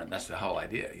wanting more. And that's the whole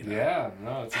idea, Yeah,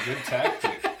 no, it's a good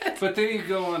tactic. But then you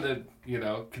go on to,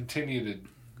 continue to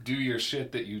do your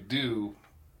shit that you do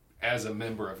as a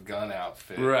member of Gun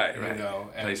Outfit. Right.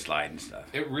 And play slide and stuff.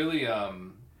 It really,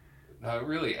 it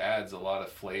really adds a lot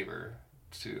of flavor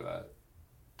to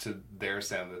their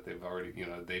sound that they've already,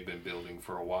 they've been building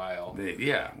for a while.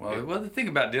 Well, the thing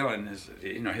about Dylan is,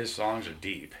 his songs are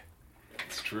deep.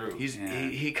 It's true.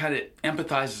 He kind of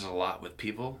empathizes a lot with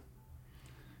people.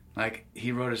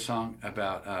 He wrote a song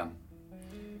about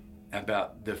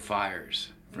the fires,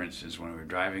 for instance, when we were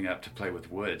driving up to play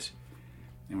with Woods,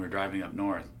 and we were driving up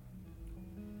north,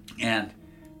 and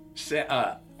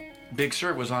Big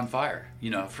Sur was on fire.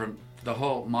 From the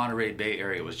whole Monterey Bay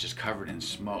area was just covered in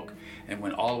smoke, and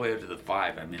went all the way up to the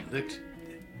 5. I mean, it looked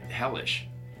hellish.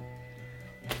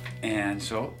 And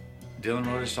so Dylan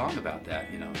wrote a song about that,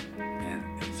 and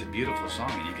it's a beautiful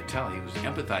song, and you could tell he was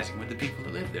empathizing with the people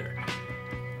that live there.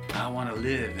 I want to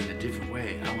live in a different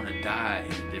way. I want to die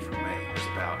in a different way. It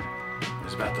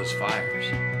was about those fires.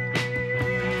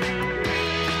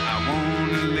 I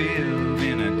want to live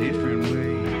in a different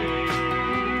way.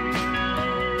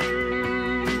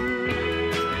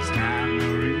 It's time to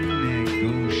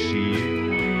renegotiate.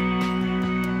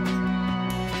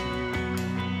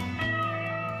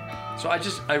 So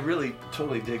I really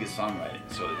totally dig his songwriting.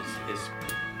 So it's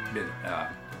been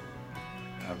a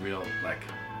real, like,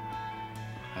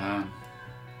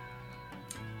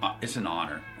 it's an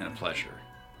honor and a pleasure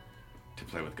to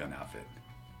play with Gun Outfit.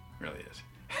 It really is.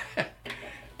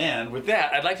 And with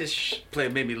that, I'd like to play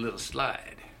maybe a little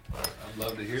slide. I'd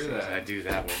love to hear that. I do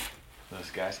that with those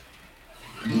guys.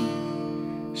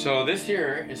 So this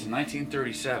here is a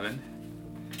 1937.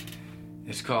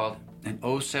 It's called an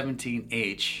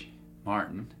 017H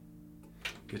Martin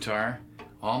guitar,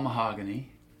 all mahogany,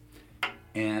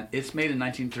 and it's made in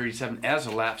 1937 as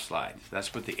a lap slide.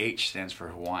 That's what the H stands for,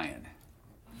 Hawaiian.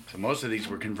 So most of these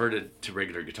were converted to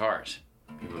regular guitars.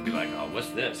 People would be like, "Oh, what's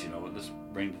this? You know, let's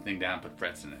bring the thing down, put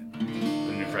frets in it, put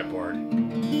a new fretboard."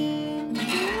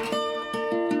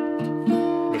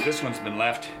 But this one's been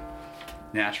left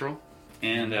natural,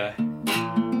 and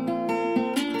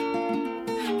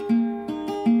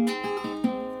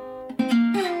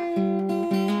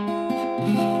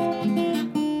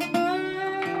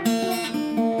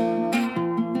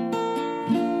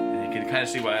kind of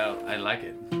see why I like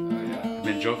it. Oh, yeah. I've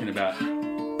been joking about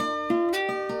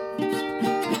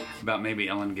maybe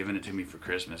Ellen giving it to me for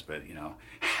Christmas, but you know,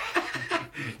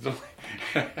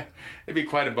 it'd be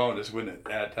quite a bonus, wouldn't it?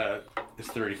 It's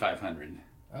 $3,500.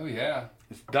 Oh yeah.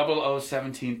 It's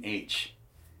 0017H.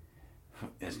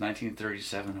 It's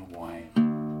 1937 Hawaii.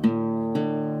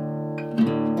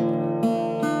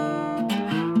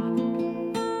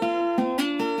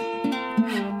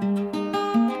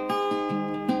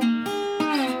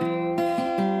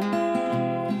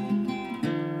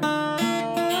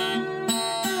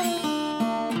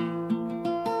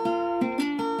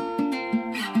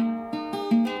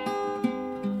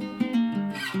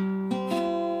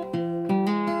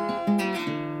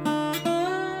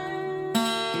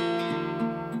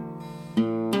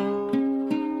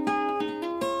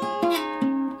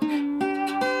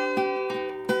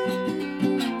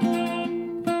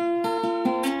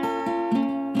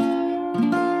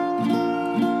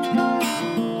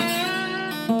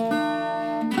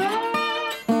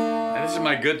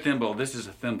 Good thimble. This is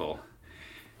a thimble.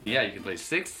 Yeah, you can play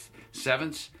sixths,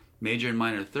 sevenths, major and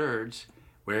minor thirds,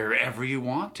 wherever you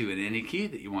want to, in any key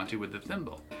that you want to with the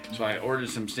thimble. So I ordered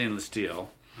some stainless steel,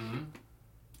 and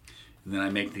then I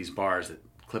make these bars that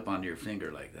clip onto your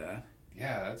finger like that.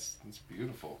 Yeah, that's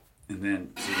beautiful. And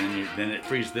then, then it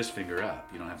frees this finger up.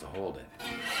 You don't have to hold it.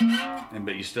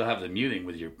 But you still have the muting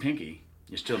with your pinky.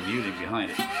 You're still muting behind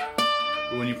it.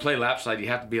 But when you play lap slide, you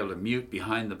have to be able to mute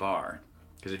behind the bar.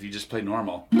 Because if you just play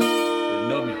normal, there's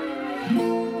no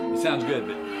mute. It sounds good,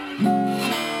 but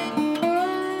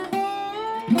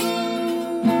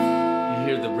you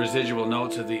hear the residual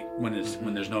notes of the when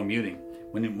there's no muting.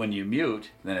 When you mute,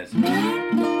 then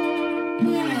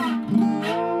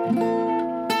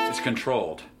it's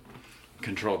controlled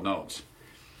notes.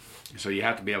 So you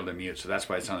have to be able to mute. So that's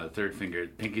why it's on the third finger.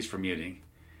 Pinky's for muting,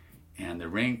 and the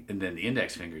ring, and then the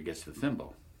index finger gets the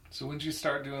thimble. So when did you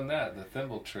start doing that, the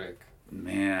thimble trick?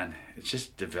 Man, it's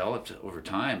just developed over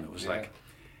time. It was like,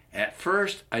 at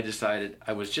first I decided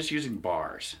I was just using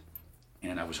bars,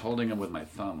 and I was holding them with my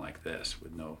thumb like this,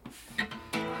 with no,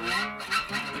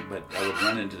 but I would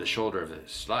run into the shoulder of the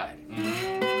slide.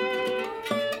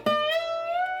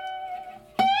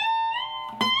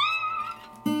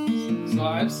 So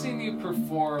I've seen you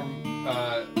perform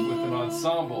with an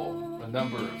ensemble a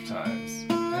number of times.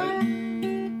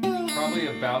 Probably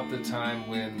about the time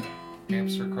when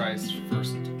Amps for Christ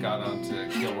first got onto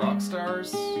Kill Rock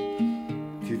Stars.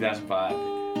 2005,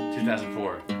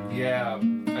 2004. Yeah,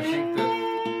 I think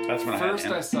that's when first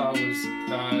I saw was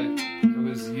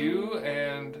you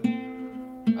and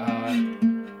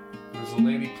there was a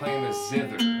lady playing a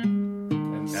zither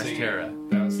and that's singing. Tara.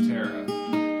 That was Tara.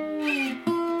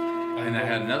 And I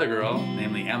had another girl,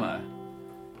 namely Emma,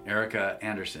 Erica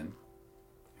Anderson,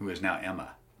 who is now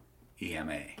Emma,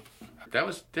 EMA. That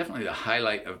was definitely the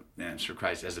highlight of Amps for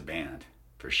Christ as a band,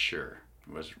 for sure.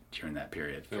 It was during that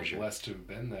period, I feel blessed to have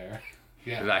been there.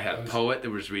 Yeah, because I had a poet that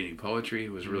was reading poetry,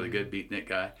 who was really good, beatnik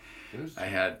guy. I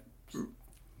had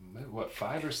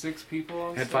 5 or 6 people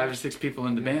on stage? 5 or 6 people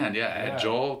in the band, yeah. I had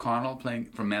Joel Connell playing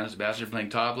from Man's Ambassador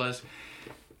playing tablas,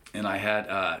 and I had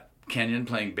Kenyon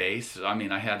playing bass. I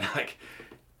mean, I had like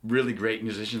really great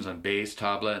musicians on bass,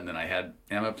 tabla, and then I had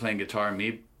Emma playing guitar,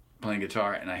 me playing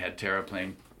guitar, and I had Tara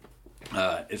playing.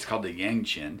 It's called the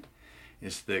Yangqin.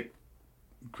 It's the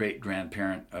great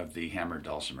grandparent of the hammered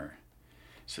dulcimer.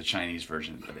 It's the Chinese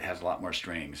version, but it has a lot more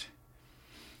strings.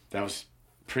 That was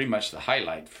pretty much the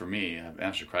highlight for me of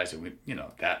Amps for Christ. We,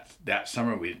 that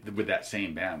summer with that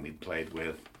same band, we played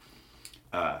with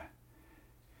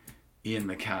Ian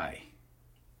MacKay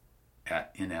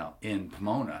in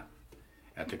Pomona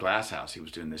at the Glass House. He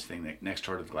was doing this thing next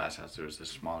door to the Glass House. There was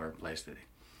this smaller place that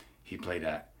he played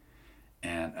at,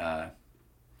 and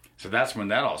so that's when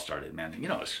that all started, man. You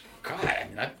know,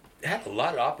 I've had a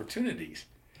lot of opportunities,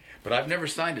 but I've never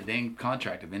signed a dang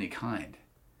contract of any kind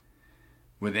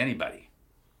with anybody.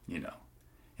 You know,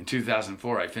 in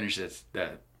 2004, I finished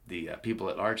the People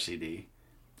at Large CD,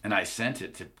 and I sent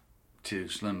it to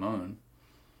Slim Moon,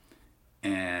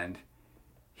 and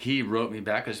he wrote me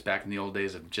back. It was back in the old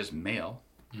days of just mail,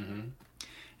 and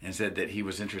said that he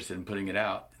was interested in putting it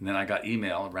out. And then I got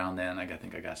email around then. I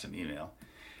think I got some email,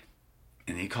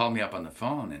 and he called me up on the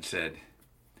phone and said,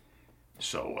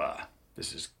 "So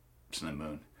this is Slim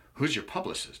Moon. Who's your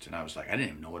publicist?" And I was like, I didn't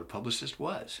even know what a publicist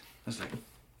was. I was like,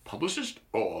 "Publicist?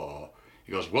 Oh."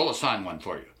 He goes, "We'll assign one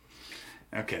for you."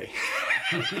 Okay.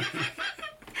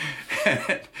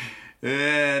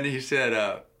 And he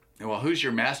said, "Well, who's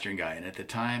your mastering guy?" And at the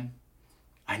time,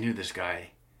 I knew this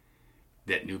guy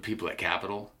that knew people at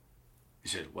Capitol. He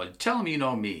said, "Well, tell him you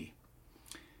know me,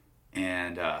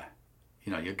 and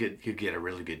you know you'll get a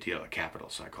really good deal at Capitol."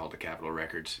 So I called the Capitol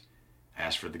Records,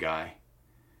 asked for the guy.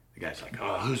 The guy's like,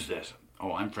 "Oh, who's this?"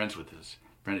 "Oh, I'm friends with this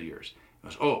friend of yours." He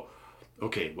goes, "Oh,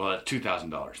 okay. Well, that's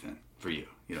 $2,000 then for you,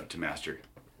 to master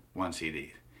one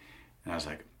CD." And I was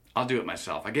like, "I'll do it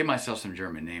myself." I gave myself some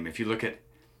German name. If you look at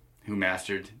who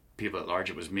mastered People at Large,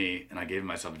 it was me, and I gave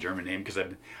myself a German name because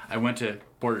I went to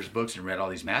Borders Books and read all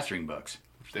these mastering books.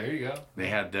 There you go. They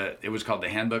had it was called the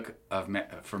Handbook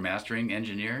for Mastering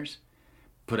Engineers,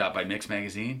 put out by Mix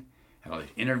Magazine. Had all these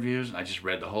interviews, and I just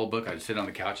read the whole book. I'd sit on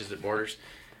the couches at Borders,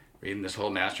 reading this whole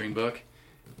mastering book.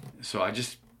 So I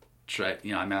just tried,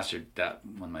 I mastered that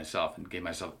one myself and gave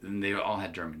myself, and they all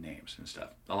had German names and stuff.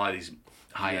 A lot of these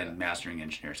high-end mastering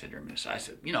engineers had German names. So I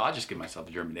said, I'll just give myself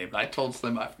a German name. But I told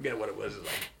Slim, I forget what it was,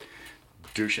 like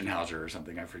Duschenhauser or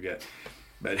something, I forget.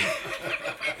 But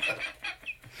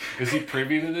is he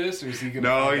privy to this, or is he going to?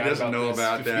 No, he doesn't know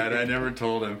about that. I never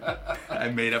told him. I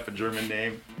made up a German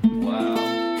name. Wow.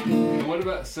 And what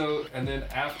about and then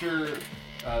after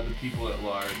the People at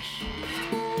Large,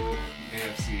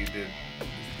 AFC did.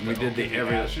 We did the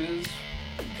every Ashes.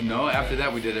 No, after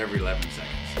that we did every 11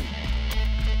 seconds.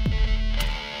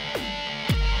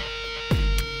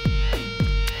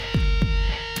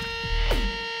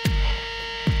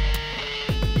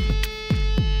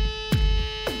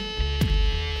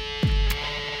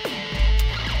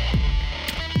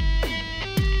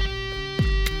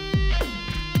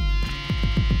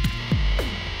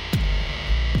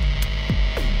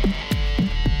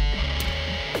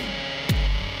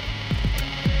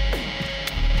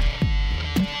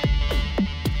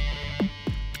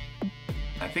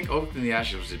 Oak in the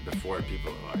Ashes was before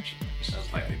People at Large.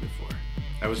 Slightly before.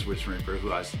 That was with Shrimper,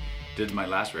 who I did my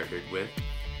last record with.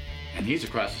 And he's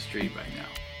across the street right now.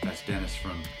 That's Dennis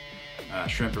from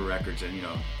Shrimper Records. And,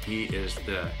 he is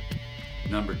the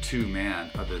number 2 man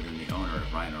other than the owner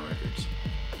of Rhino Records.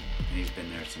 And he's been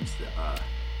there since the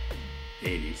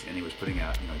 80s. And he was putting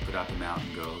out, he put out the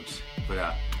Mountain Goats, put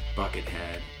out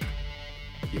Buckethead.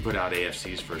 He put out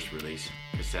AFC's first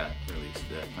cassette release,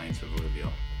 The Plains of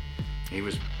Louisville. He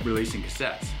was releasing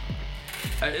cassettes.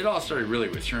 It all started really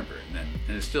with Shrimper,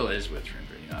 and it still is with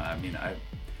Shrimper.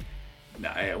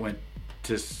 I went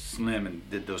to Slim and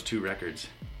did those 2 records,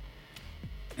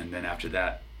 and then after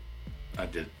that, I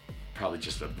did probably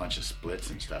just a bunch of splits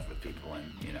and stuff with people,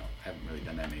 and haven't really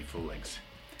done that many full lengths.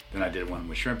 Then I did one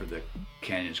with Shrimper, the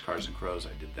Canyons, Cars and Crows.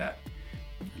 I did that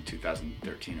in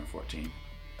 2013 or 14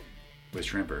 with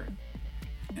Shrimper,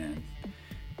 and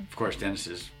of course Dennis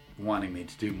is wanting me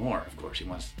to do more. Of course, he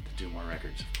wants to do more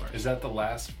records. Of course. Is that the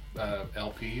last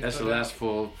LP? That's the last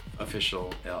full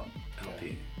official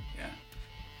LP. Yeah.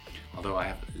 Although I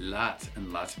have lots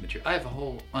and lots of material. I have a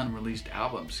whole unreleased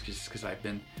albums just because I've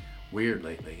been weird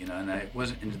lately, and I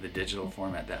wasn't into the digital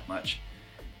format that much.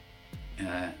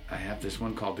 And I have this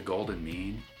one called The Golden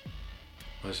Mean.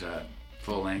 It was a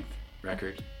full-length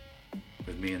record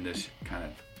with me and this kind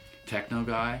of techno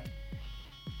guy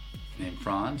named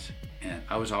Franz. And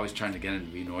I was always trying to get him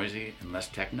to be noisy and less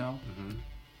techno.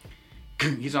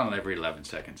 Mm-hmm. He's on every 11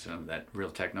 seconds. So that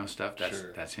real techno stuff,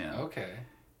 that's him. Okay.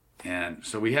 And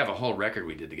so we have a whole record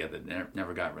we did together that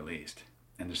never got released.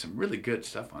 And there's some really good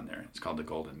stuff on there. It's called The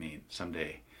Golden Mean,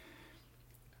 someday.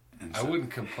 And I wouldn't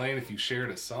complain if you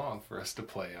shared a song for us to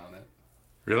play on it.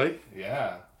 Really?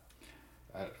 Yeah.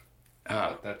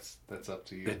 That's up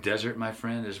to you. The Desert, My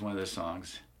Friend, is one of the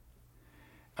songs.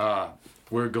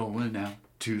 We're going out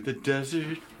to the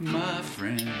desert, my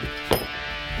friend. Going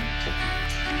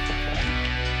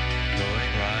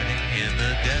riding in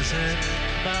the desert,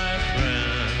 my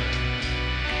friend.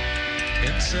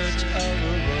 In search of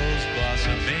a rose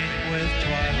blossoming with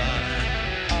twilight.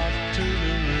 Off to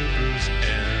the river's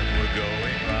end, we're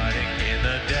going riding in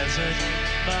the desert,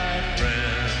 my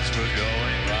friends. We're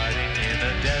going riding in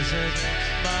the desert,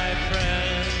 my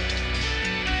friend.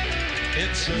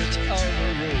 In search of a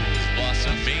rose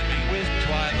blossoming with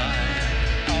twilight.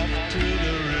 Off to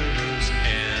the river's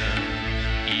end.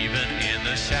 Even in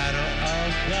the shadow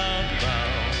of the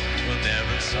mound, we'll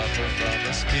never suffer from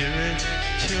a spirit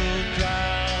chill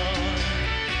drown.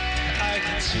 I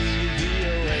can see the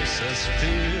oasis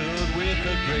filled with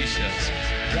a gracious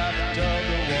drop of the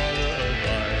water of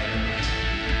life.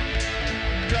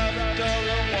 Drop of the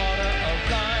water of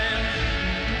life.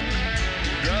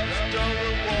 Drop of the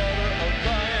water of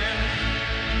life.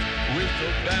 With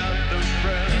a band of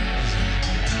friends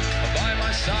by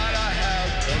my side, I have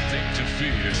nothing to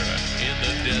fear. In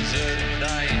the desert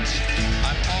night,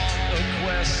 I'm on a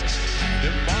quest to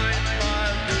find my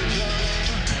vision.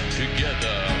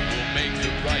 Together we'll make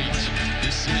the right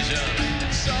decision.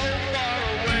 So far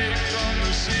away from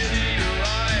the city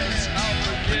lights, I'll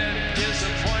forget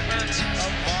disappointments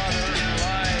of modern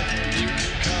life. You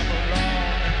can come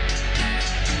along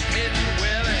if you're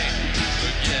willing.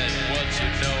 Forget what you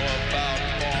know about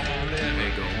formal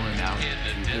living. Going out in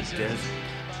the desert,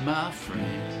 my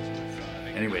friend.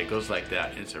 Anyway, it goes like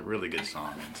that. It's a really good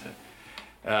song.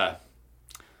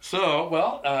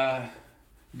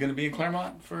 Gonna be in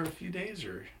Claremont for a few days,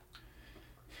 or?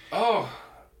 Oh,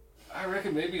 I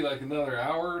reckon maybe like another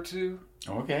hour or two.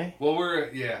 Okay. Well,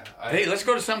 Hey, let's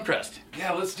go to Suncrest.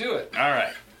 Yeah, let's do it. All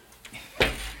right.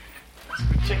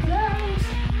 Check it out.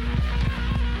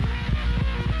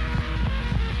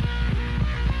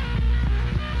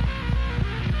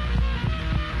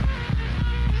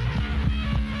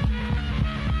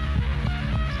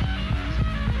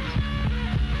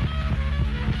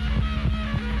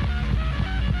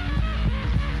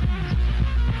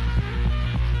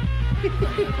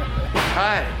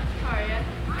 Hi. How are you?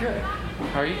 Good.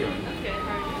 How are you doing? I'm good.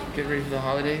 How are you? Get ready for the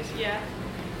holidays? Yeah.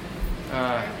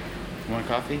 Want a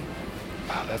coffee?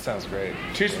 Wow, that sounds great.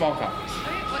 2 small coffees.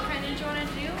 Okay, what kind did you want to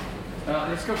do?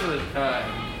 Let's go for the,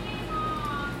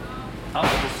 I'll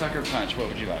have the sucker punch. What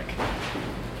would you like?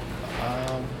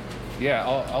 Yeah,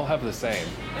 I'll have the same.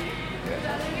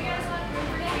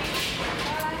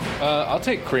 I'll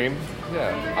take cream.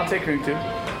 Yeah. I'll take cream too.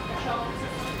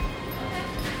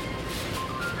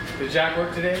 Did Jack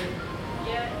work today?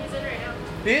 Yeah, he's in right now.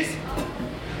 This?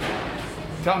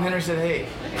 Tell him Henry said hey.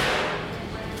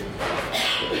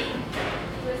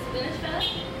 Was Spinach Fest?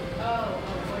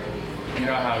 Oh, You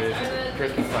know how it is.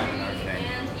 Christmas time and everything.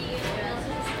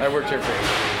 I worked here for 8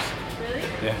 years. Really?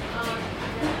 Yeah.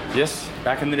 Yes,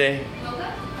 back in the day.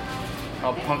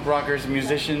 All punk rockers,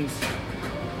 musicians,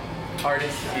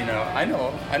 artists, you know. I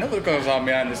know what goes on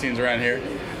behind the scenes around here.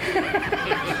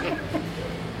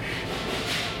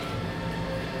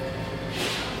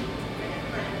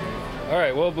 All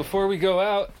right, well, before we go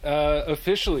out,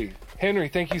 officially, Henry,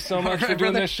 thank you so much for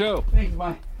doing this show. Thanks,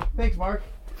 Mark.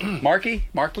 Marky?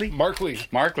 Markley? Markley.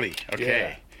 Okay.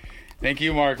 Yeah. Thank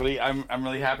you, Markley. I'm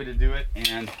really happy to do it,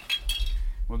 and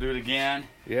we'll do it again.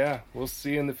 Yeah, we'll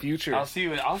see you in the future. I'll see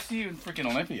you in freaking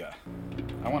Olympia.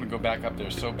 I want to go back up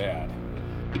there so bad.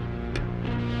 It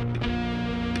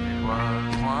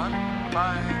was one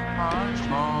fine March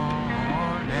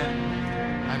morning.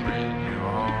 I read you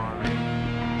all.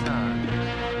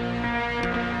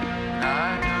 I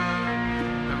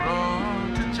took the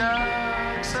road to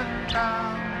Jackson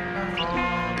Town for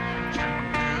to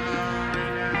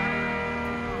renew.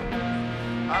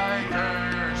 I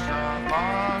cursed a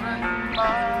foreign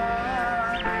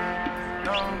body,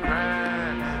 no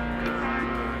credit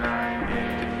could I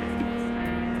give,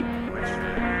 which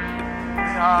the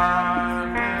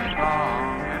heart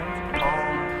long and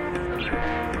cold, the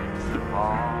lips of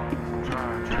long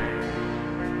tree.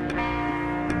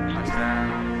 I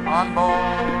stand on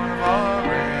board of a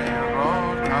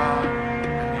railroad car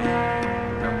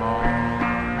beneath the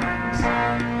morning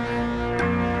sun,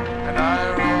 and I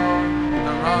rode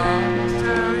the runs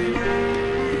till evening,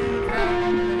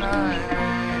 and I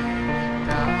lay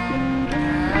down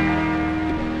again.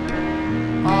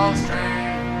 All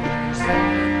strangers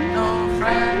and no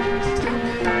friends to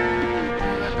me,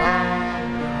 till the dawn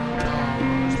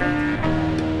closed within,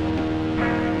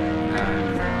 and I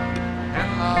fell in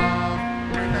love.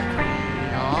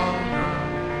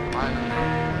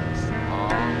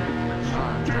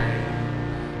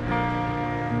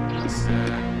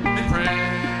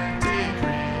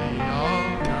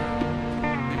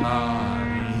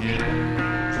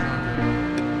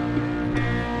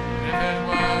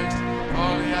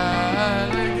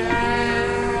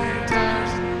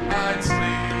 I'd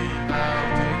sleep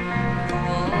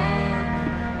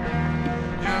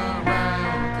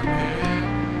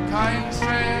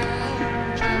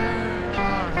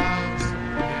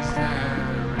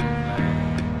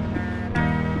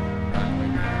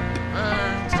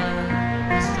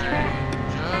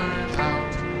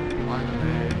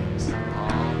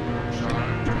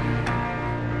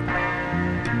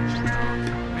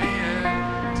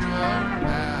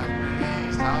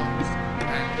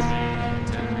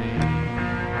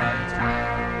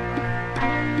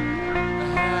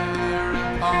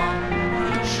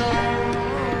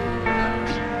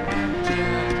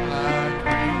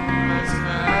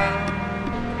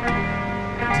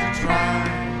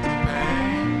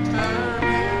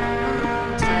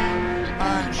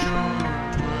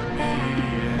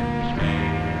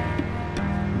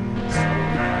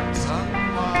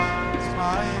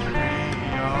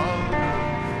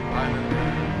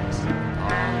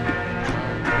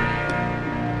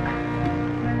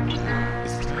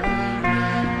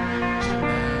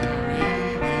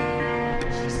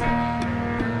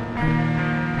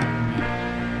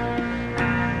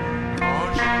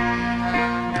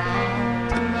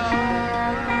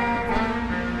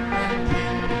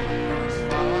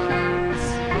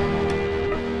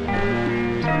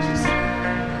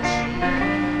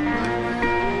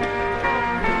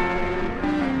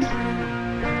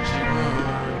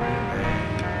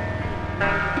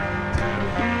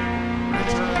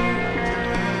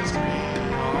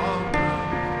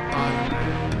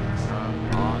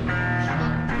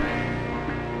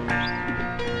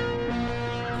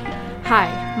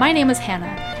My name is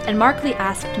Hannah, and Mark Lee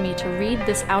asked me to read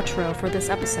this outro for this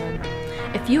episode.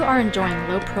 If you are enjoying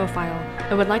Low Profile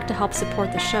and would like to help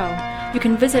support the show, you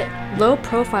can visit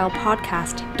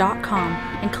lowprofilepodcast.com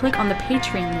and click on the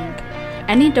Patreon link.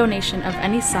 Any donation of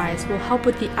any size will help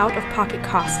with the out-of-pocket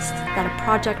costs that a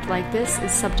project like this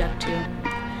is subject to.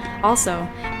 Also,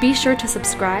 be sure to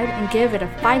subscribe and give it a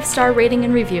 5-star rating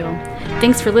and review.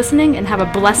 Thanks for listening and have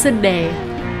a blessed day.